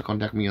be able to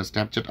contact me on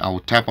Snapchat, I will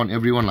tap on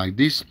everyone like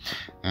this,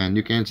 and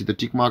you can see the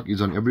tick mark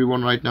is on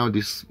everyone right now.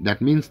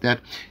 That means that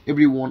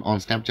everyone on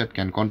Snapchat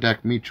can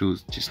contact me through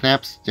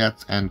snaps,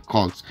 chats and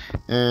calls.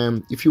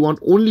 If you want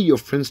only your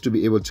friends to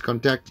be able to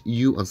contact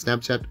you on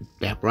Snapchat,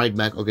 tap right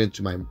back again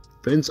to my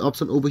friends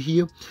option over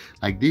here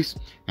like this,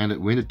 and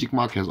when the tick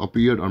mark has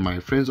appeared on my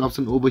friends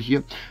option over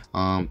here,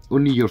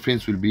 only your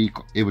friends will be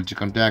able to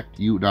contact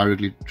you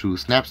directly through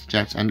snaps,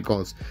 chats and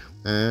calls.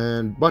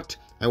 But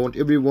I want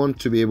everyone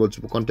to be able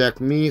to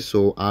contact me,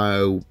 so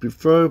I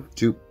prefer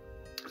to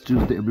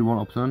choose the everyone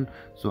option,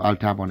 so I'll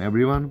tap on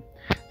everyone.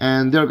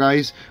 And there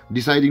guys,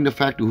 deciding the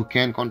fact who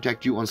can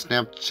contact you on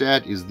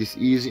Snapchat is this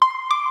easy.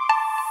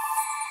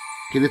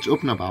 Okay, let's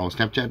open up our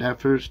Snapchat app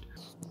first.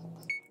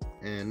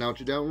 And now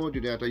to download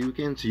your data, you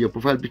can see your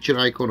profile picture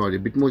icon or the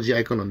Bitmoji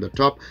icon on the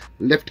top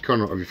left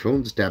corner of your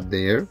phone. Just tap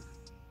there.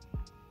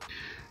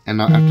 And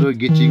now after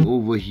getting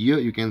over here,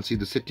 you can see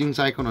the settings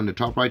icon on the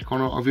top right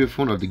corner of your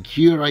phone, or the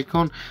gear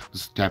icon.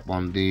 Just tap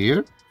on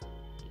there.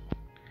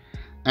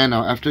 And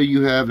now after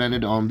you have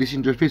landed on this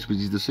interface, which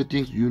is the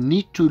settings, you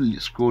need to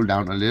scroll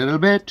down a little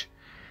bit,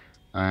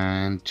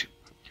 and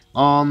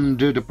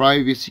under the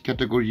privacy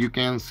category you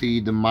can see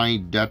the my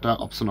data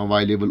option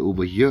available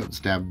over here.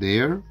 Just tap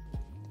there.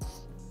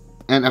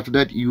 And after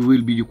that, you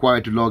will be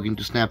required to log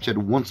into Snapchat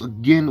once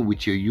again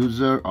with your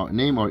user or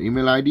name or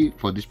email ID.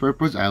 For this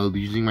purpose, I will be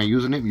using my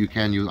username. You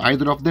can use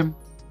either of them.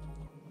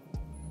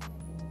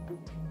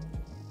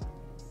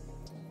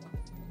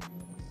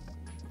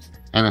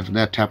 And after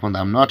that, tap on the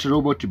I'm not a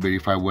robot to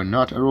verify we're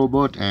not a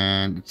robot.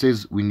 And it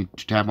says we need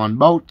to tap on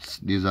bots.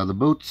 These are the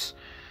bots.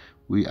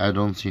 I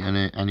don't see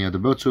any other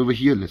bots over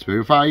here. Let's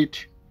verify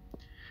it.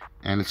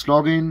 And let's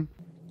log in.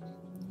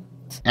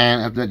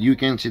 And after that, you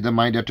can see the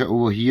my data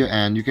over here,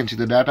 and you can see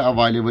the data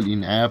available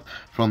in app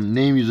from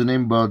name,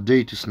 username,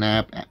 birthday to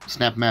snap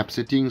map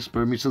settings,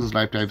 permissions,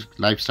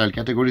 lifestyle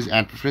categories,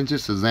 and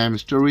preferences, Shazam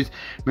stories,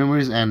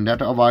 memories, and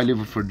data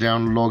available for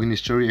download, login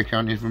history,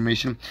 account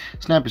information,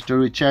 snap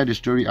story, chat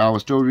story, our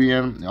story,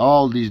 and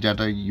all these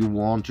data you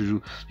want to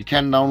do. You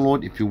can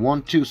download if you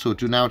want to. So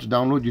to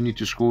download, you need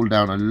to scroll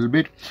down a little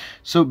bit.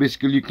 So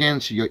basically, you can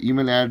see your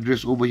email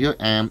address over here,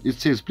 and it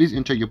says please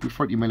enter your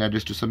preferred email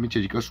address to submit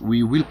your request.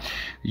 We will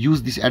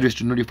use this address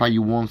to notify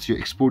you once your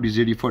export is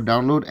ready for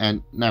download.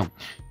 And now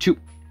to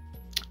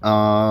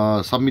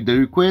submit the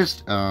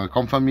request,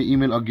 confirm your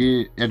email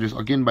address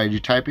again by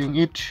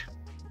retyping it.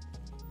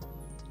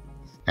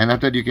 And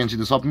after that, you can see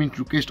the submit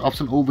request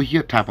option over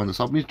here. Tap on the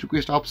submit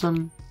request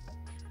option.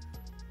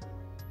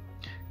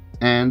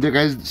 And there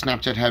guys,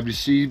 Snapchat have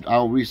received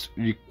our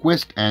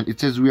request, and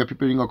it says we are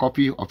preparing a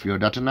copy of your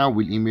data now.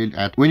 We'll email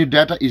at when your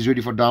data is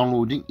ready for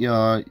downloading.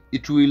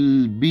 It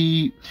will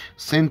be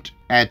sent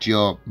at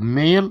your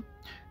mail.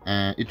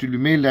 It will be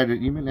mailed at your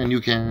email, and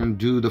you can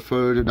do the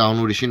further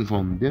downloadation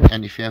from there.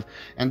 And if you have,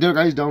 and there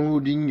guys,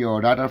 downloading your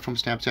data from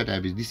Snapchat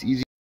app is this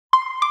easy.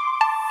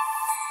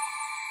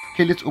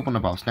 Okay, let's open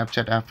up our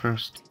Snapchat app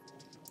first.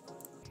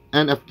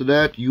 And after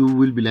that, you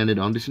will be landed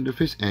on this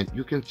interface, and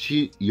you can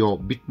see your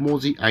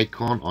Bitmoji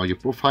icon or your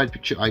profile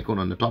picture icon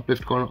on the top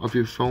left corner of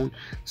your phone.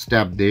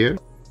 Tap there.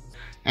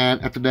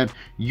 And after that,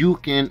 you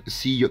can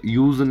see your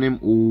username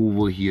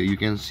over here. You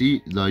can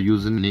see the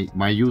username.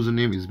 My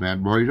username is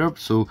MadBoyRub,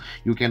 so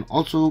you can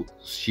also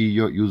see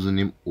your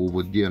username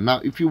over there. Now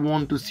if you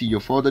want to see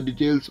your further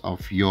details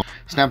of your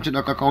Snapchat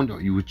account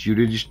which you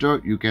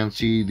register, you can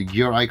see the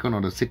gear icon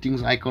or the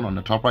settings icon on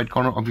the top right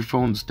corner of your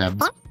phone. Tap.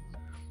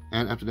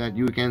 And after that,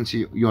 you can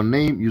see your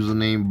name,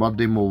 username,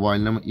 birthday, mobile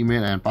number,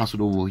 email, and password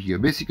over here.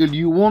 Basically,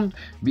 you won't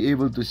be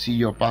able to see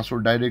your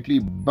password directly,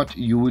 but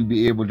you will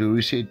be able to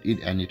reset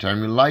it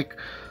anytime you like.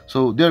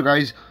 So there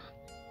guys,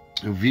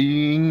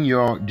 viewing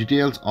your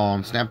details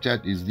on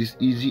Snapchat is this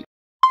easy.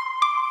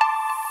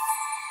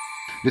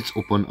 Let's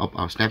open up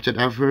our Snapchat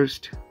app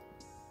first.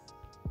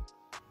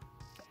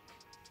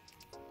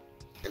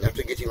 And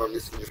after getting on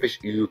this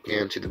interface, you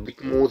can see the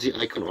Bitmoji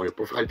icon or your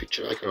profile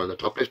picture icon on the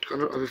top left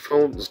corner of your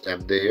phone. Just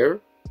tap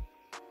there.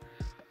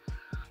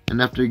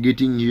 And after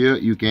getting here,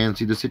 you can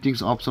see the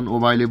settings option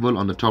available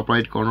on the top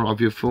right corner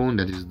of your phone.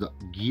 That is the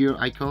gear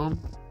icon.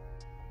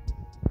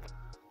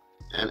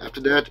 And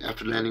after that,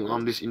 after landing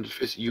on this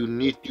interface, you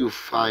need to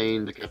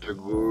find the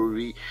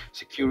category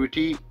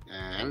security,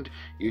 and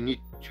you need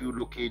to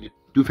locate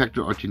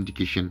two-factor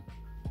authentication.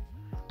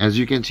 As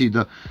you can see,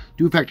 the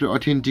two-factor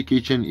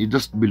authentication is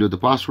just below the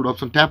password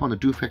option. Tap on the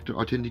two-factor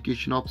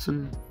authentication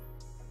option.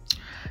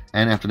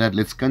 And after that,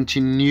 let's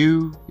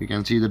continue. You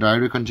can see the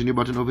direct continue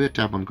button over here.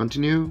 Tap on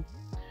continue.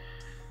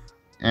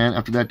 And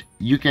after that,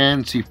 you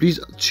can see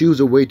please choose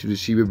a way to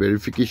receive a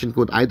verification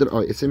code. Either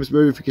a SMS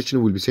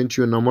verification will be sent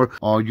to your number,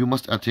 or you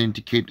must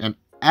authenticate an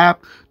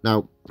app.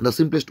 Now the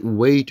simplest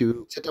way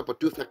to set up a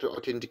two-factor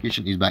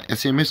authentication is by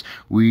SMS.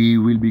 We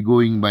will be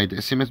going by the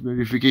SMS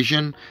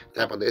verification.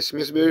 Tap on the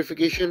SMS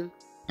verification,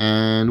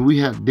 and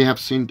they have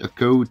sent a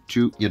code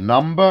to your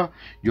number,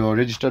 your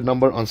registered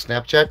number on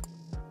Snapchat.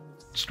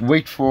 Just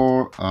wait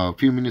for a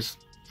few minutes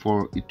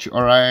for it to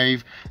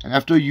arrive, and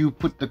after you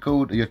put the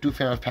code, your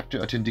two-factor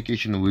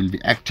authentication will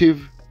be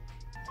active.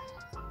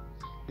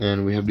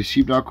 And we have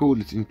received our code.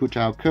 Let's input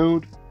our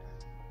code.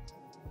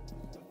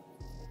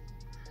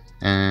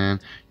 And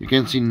you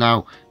can see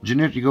now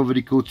generate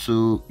recovery code,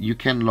 so you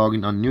can log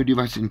in on new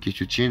device in case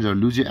you change or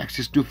lose your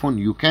access to phone.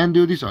 You can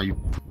do this, or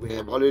we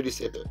have already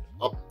set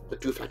up the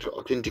two-factor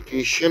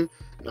authentication.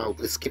 Now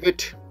let's skip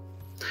it,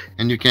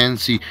 and you can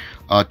see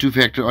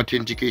two-factor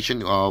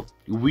authentication.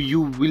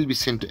 You will be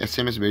sent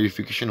SMS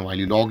verification while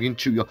you log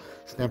into your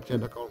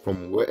Snapchat account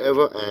from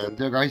wherever. And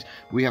there guys,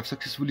 we have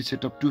successfully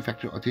set up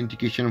two-factor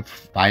authentication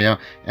via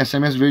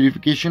SMS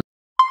verification.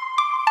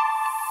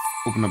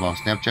 Open up our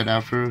Snapchat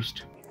app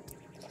first.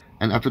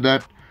 And after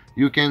that,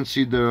 you can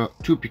see the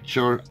two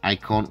picture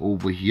icon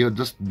over here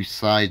just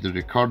beside the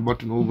record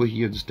button over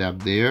here. Just tap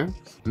there,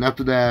 and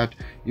after that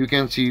you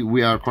can see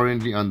we are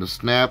currently on the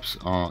snaps.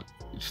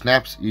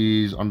 Snaps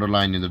is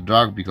underlined in the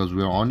dark because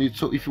we are on it.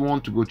 So if you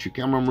want to go to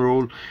camera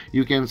roll,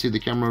 you can see the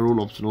camera roll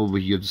option over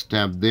here. Just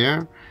tap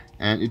there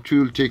and it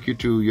will take you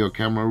to your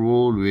camera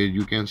roll where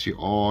you can see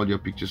all your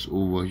pictures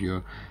over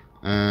here.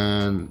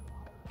 And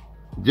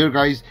there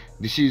guys,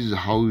 this is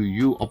how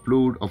you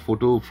upload a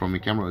photo from a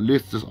camera.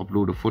 Let's just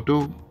upload a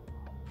photo,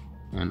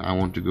 and I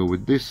want to go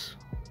with this.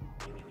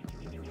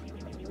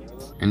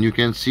 And you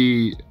can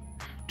see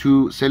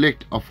to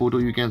select a photo,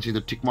 you can see the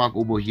tick mark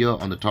over here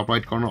on the top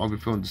right corner of your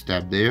phone. Just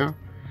tap there,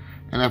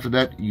 and after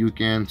that you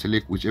can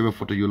select whichever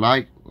photo you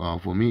like.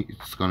 For me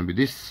it's gonna be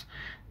this,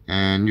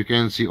 and you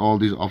can see all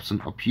these options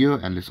up here,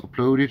 and let's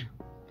upload it.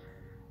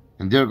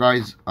 And there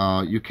guys,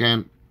 you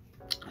can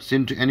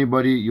send to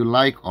anybody you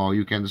like, or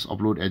you can just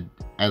upload it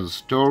as a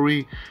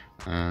story.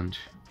 And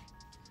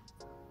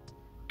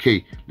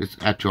okay, let's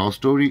add to our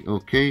story.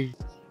 Okay,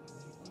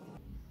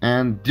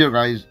 and there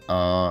guys,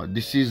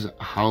 this is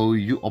how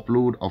you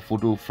upload a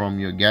photo from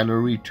your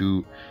gallery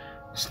to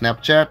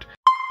Snapchat.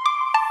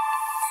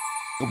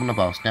 Open up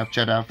our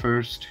Snapchat app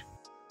first.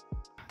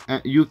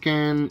 You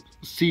can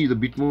see the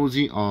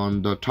Bitmoji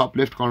on the top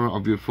left corner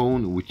of your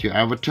phone with your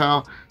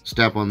avatar. Just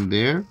tap on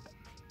there,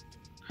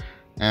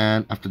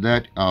 and after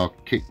that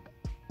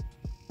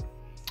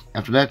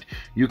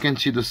you can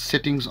see the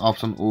settings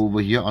option over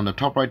here on the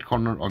top right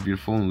corner of your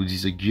phone, which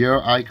is a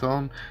gear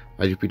icon.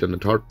 I repeat, on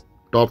the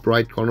top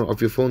right corner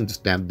of your phone.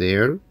 Just tap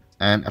there,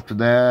 and after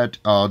that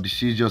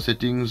this is your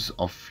settings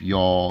of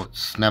your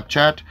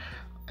Snapchat.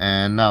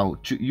 And now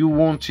you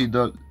won't see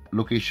the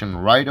location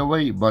right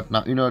away, but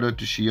now in order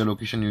to see your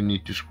location you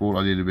need to scroll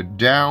a little bit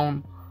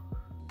down.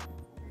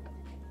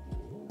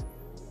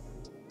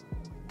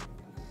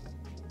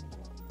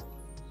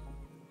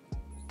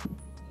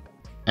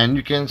 And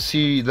you can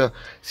see the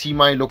see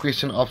my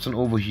location option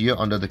over here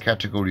under the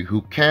category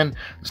who can.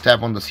 Just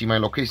tap on the see my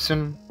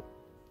location,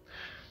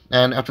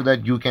 and after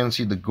that you can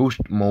see the ghost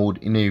mode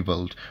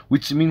enabled,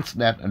 which means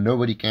that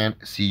nobody can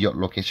see your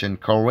location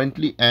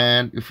currently.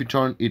 And if you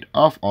turn it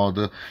off, or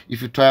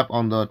if you tap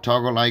on the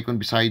toggle icon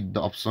beside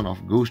the option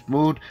of ghost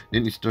mode,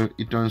 then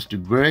it turns to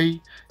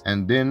gray,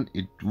 and then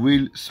it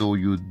will show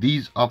you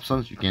these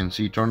options. You can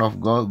see turn off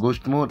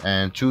ghost mode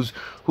and choose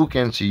who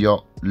can see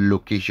your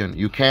location.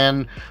 You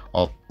can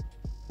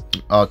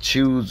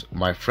choose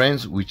my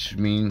friends, which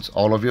means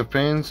all of your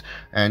friends,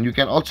 and you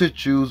can also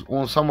choose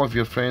on some of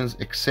your friends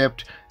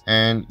except,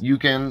 and you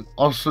can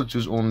also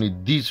choose only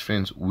these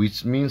friends,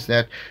 which means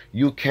that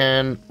you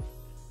can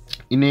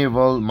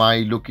enable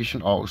my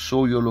location or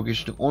show your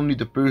location to only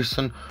the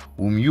person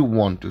whom you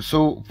want to.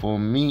 So for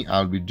me,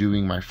 I'll be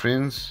doing my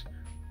friends,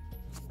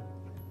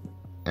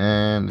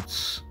 and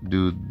let's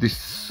do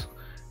this.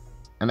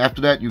 And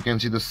after that you can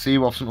see the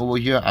save option over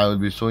here. I will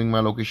be showing my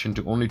location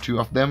to only 2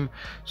 of them,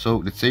 so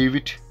let's save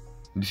it.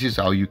 This is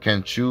how you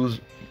can choose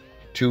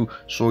to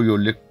show your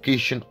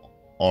location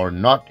or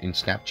not in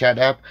Snapchat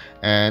app,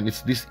 and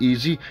it's this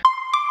easy.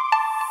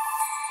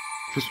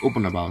 Just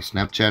open up our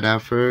Snapchat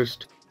app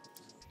first,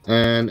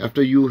 and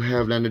after you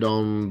have landed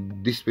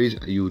on this page,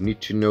 you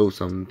need to know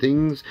some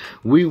things.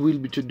 I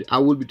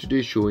will be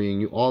today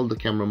showing you all the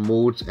camera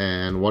modes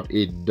and what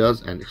it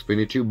does and explain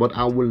it to you, but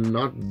I will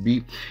not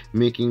be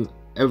making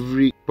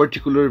every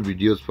particular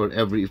videos for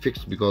every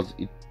effects because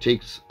it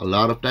takes a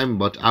lot of time,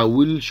 but I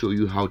will show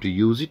you how to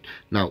use it.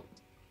 Now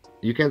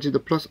you can see the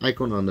plus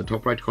icon on the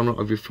top right corner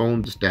of your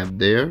phone. Just tap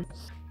there,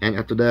 and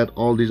after that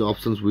all these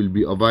options will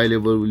be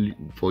available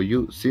for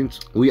you. Since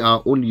we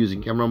are only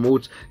using camera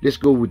modes, let's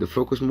go with the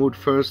focus mode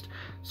first.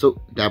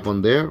 So tap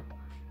on there.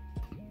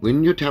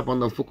 When you tap on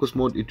the focus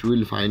mode, it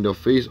will find a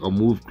face or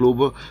move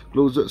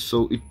closer,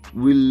 so it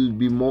will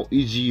be more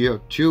easier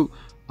to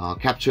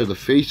capture the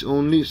face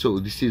only. So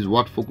this is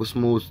what focus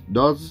mode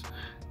does.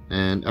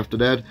 And after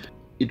that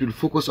it will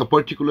focus a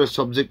particular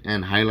subject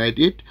and highlight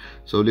it.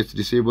 So let's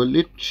disable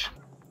it.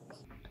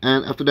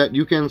 And after that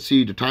you can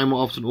see the timer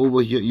option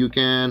over here. You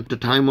can the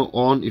timer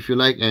on if you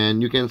like,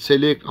 and you can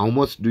select how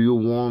much do you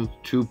want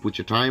to put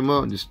your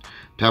timer. Just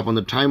tap on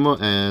the timer,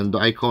 and the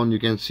icon you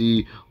can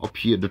see up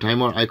here, the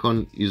timer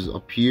icon is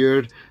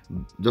appeared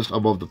just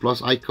above the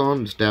plus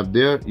icon. Just tap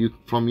there.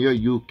 From here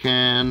you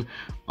can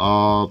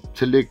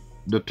select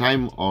the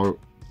time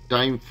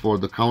for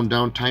the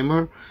countdown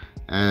timer,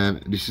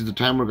 and this is the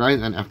timer guys.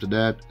 And after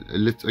that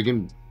let's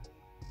again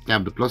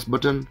tap the plus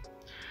button,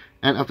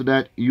 and after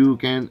that you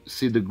can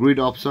see the grid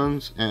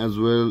options as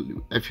well.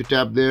 If you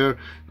tap there,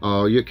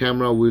 your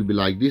camera will be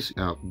like this,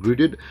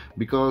 gridded,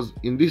 because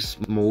in this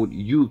mode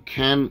you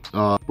can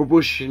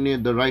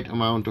proportionate the right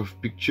amount of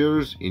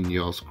pictures in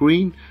your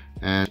screen,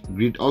 and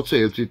grid also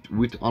helps it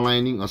with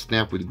aligning a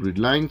snap with grid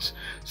lines.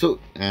 So,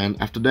 and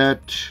after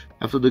that,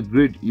 after the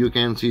grid you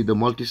can see the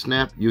multi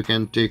snap. You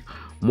can take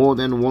more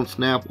than one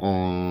snap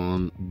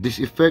on this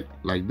effect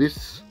like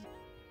this,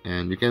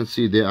 and you can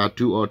see there are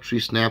 2 or 3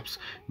 snaps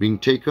being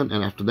taken.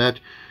 And after that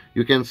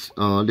you can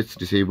let's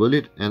disable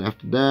it. And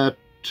after that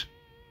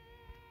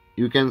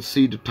you can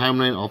see the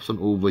timeline option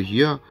over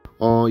here.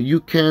 Or you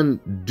can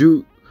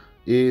do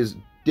is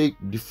take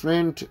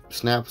different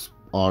snaps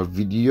or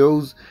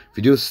video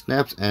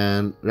snaps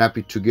and wrap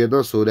it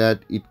together so that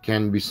it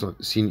can be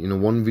seen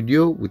in one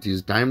video, which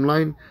is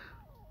timeline.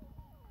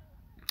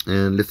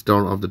 And let's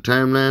turn off the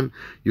timeline.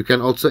 You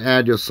can also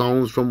add your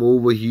sounds from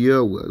over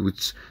here,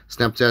 which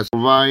Snapchat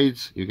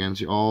provides. You can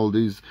see all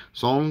these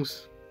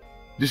songs.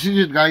 This is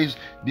it, guys.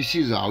 This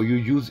is how you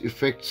use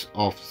effects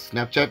of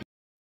Snapchat.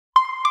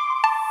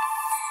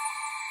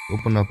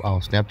 Open up our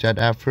Snapchat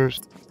app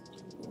first,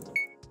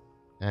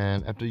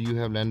 and after you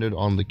have landed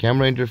on the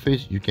camera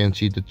interface, you can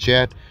see the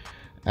chat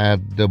at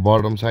the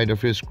bottom side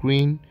of your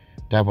screen.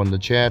 Tap on the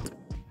chat,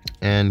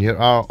 and here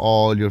are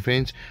all your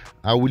friends.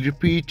 I will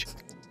repeat,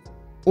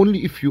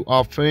 only if you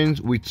are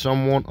friends with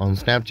someone on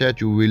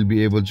Snapchat you will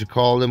be able to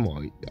call them,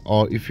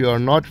 or if you are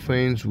not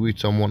friends with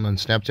someone on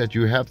Snapchat,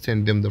 you have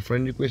sent them the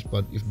friend request,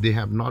 but if they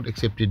have not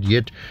accepted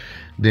yet,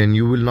 then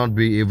you will not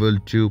be able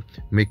to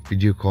make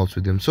video calls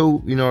with them.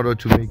 So in order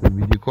to make a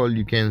video call,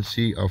 you can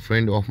see a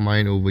friend of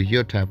mine over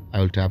here.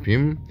 I'll tap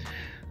him,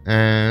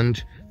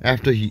 and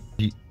after he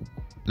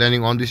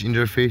landing on this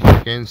interface,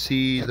 you can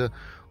see the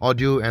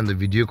audio and the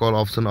video call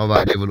option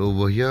available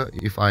over here.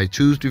 If I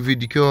choose to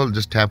video call,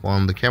 just tap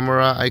on the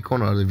camera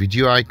icon or the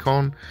video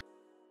icon.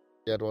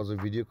 That was a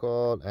video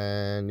call,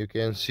 and you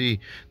can see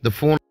the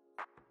phone.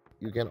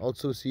 You can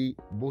also see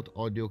both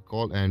audio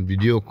call and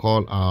video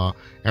call are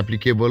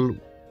applicable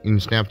in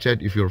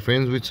Snapchat if you're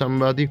friends with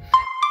somebody.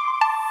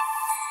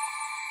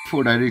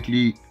 For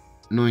directly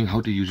knowing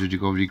how to use your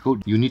recovery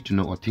code, you need to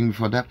know a thing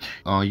before that.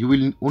 You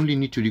will only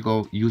need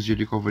to use your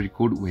recovery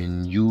code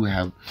when you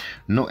have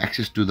no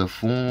access to the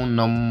phone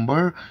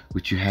number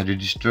which you had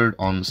registered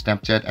on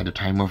Snapchat at the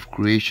time of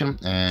creation,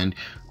 and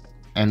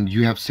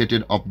you have set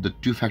it up the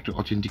two-factor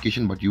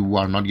authentication, but you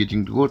are not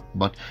getting the code,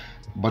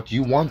 but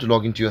you want to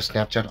log into your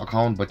Snapchat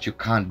account but you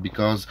can't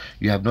because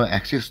you have no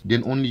access.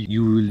 Then only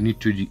you will need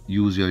to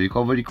use your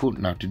recovery code.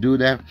 Now to do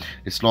that,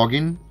 it's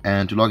login,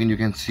 and to log in you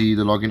can see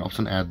the login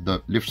option at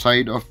the left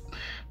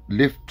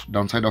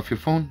down side of your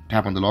phone.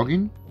 Tap on the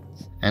login,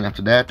 and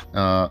after that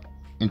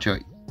enter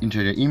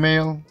your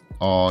email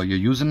or your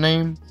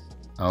username.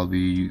 I'll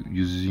be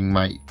using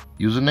my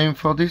username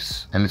for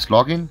this, and let's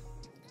log in.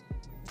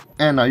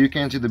 And now you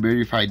can see the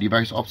verify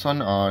device option.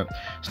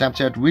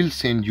 Snapchat will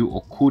send you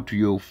a code to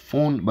your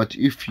phone, but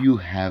if you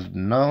have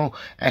no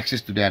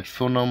access to that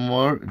phone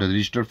number, the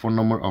registered phone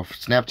number of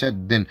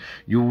Snapchat, then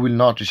you will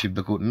not receive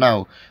the code.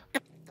 Now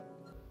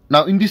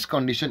in this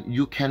condition,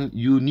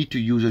 you need to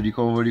use a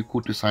recovery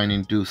code to sign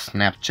into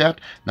Snapchat.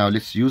 Now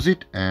let's use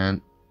it,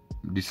 and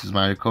this is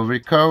my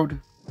recovery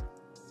code,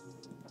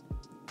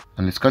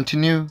 and let's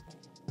continue.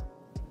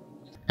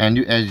 And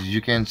as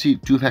you can see,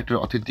 two-factor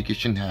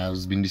authentication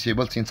has been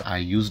disabled since I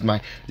used my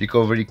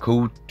recovery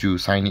code to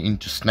sign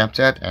into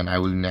Snapchat, and I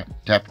will need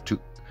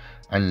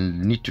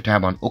to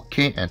tap on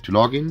OK and to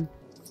log in.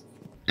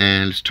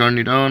 And let's turn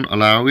it on,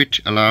 allow it,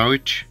 and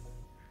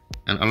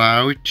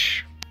allow it,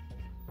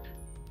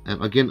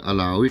 and again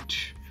allow it.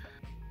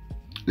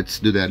 Let's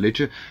do that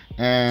later.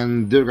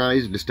 And there,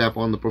 guys, let's tap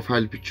on the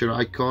profile picture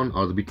icon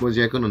or the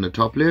Bitmoji icon on the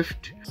top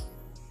left.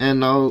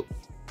 And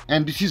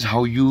this is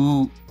how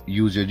you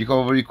use your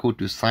recovery code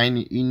to sign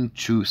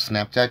into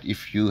Snapchat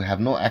if you have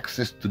no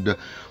access to the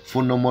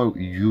phone number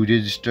you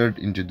registered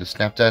into the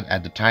Snapchat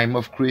at the time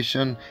of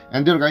creation.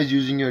 And there, guys,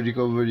 using your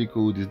recovery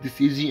code is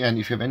this easy. And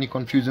if you have any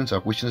confusions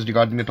or questions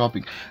regarding the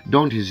topic,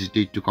 don't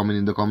hesitate to comment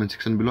in the comment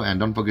section below, and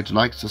don't forget to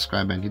like,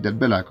 subscribe, and hit that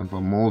bell icon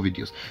for more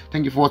videos.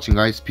 Thank you for watching,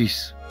 guys.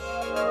 Peace.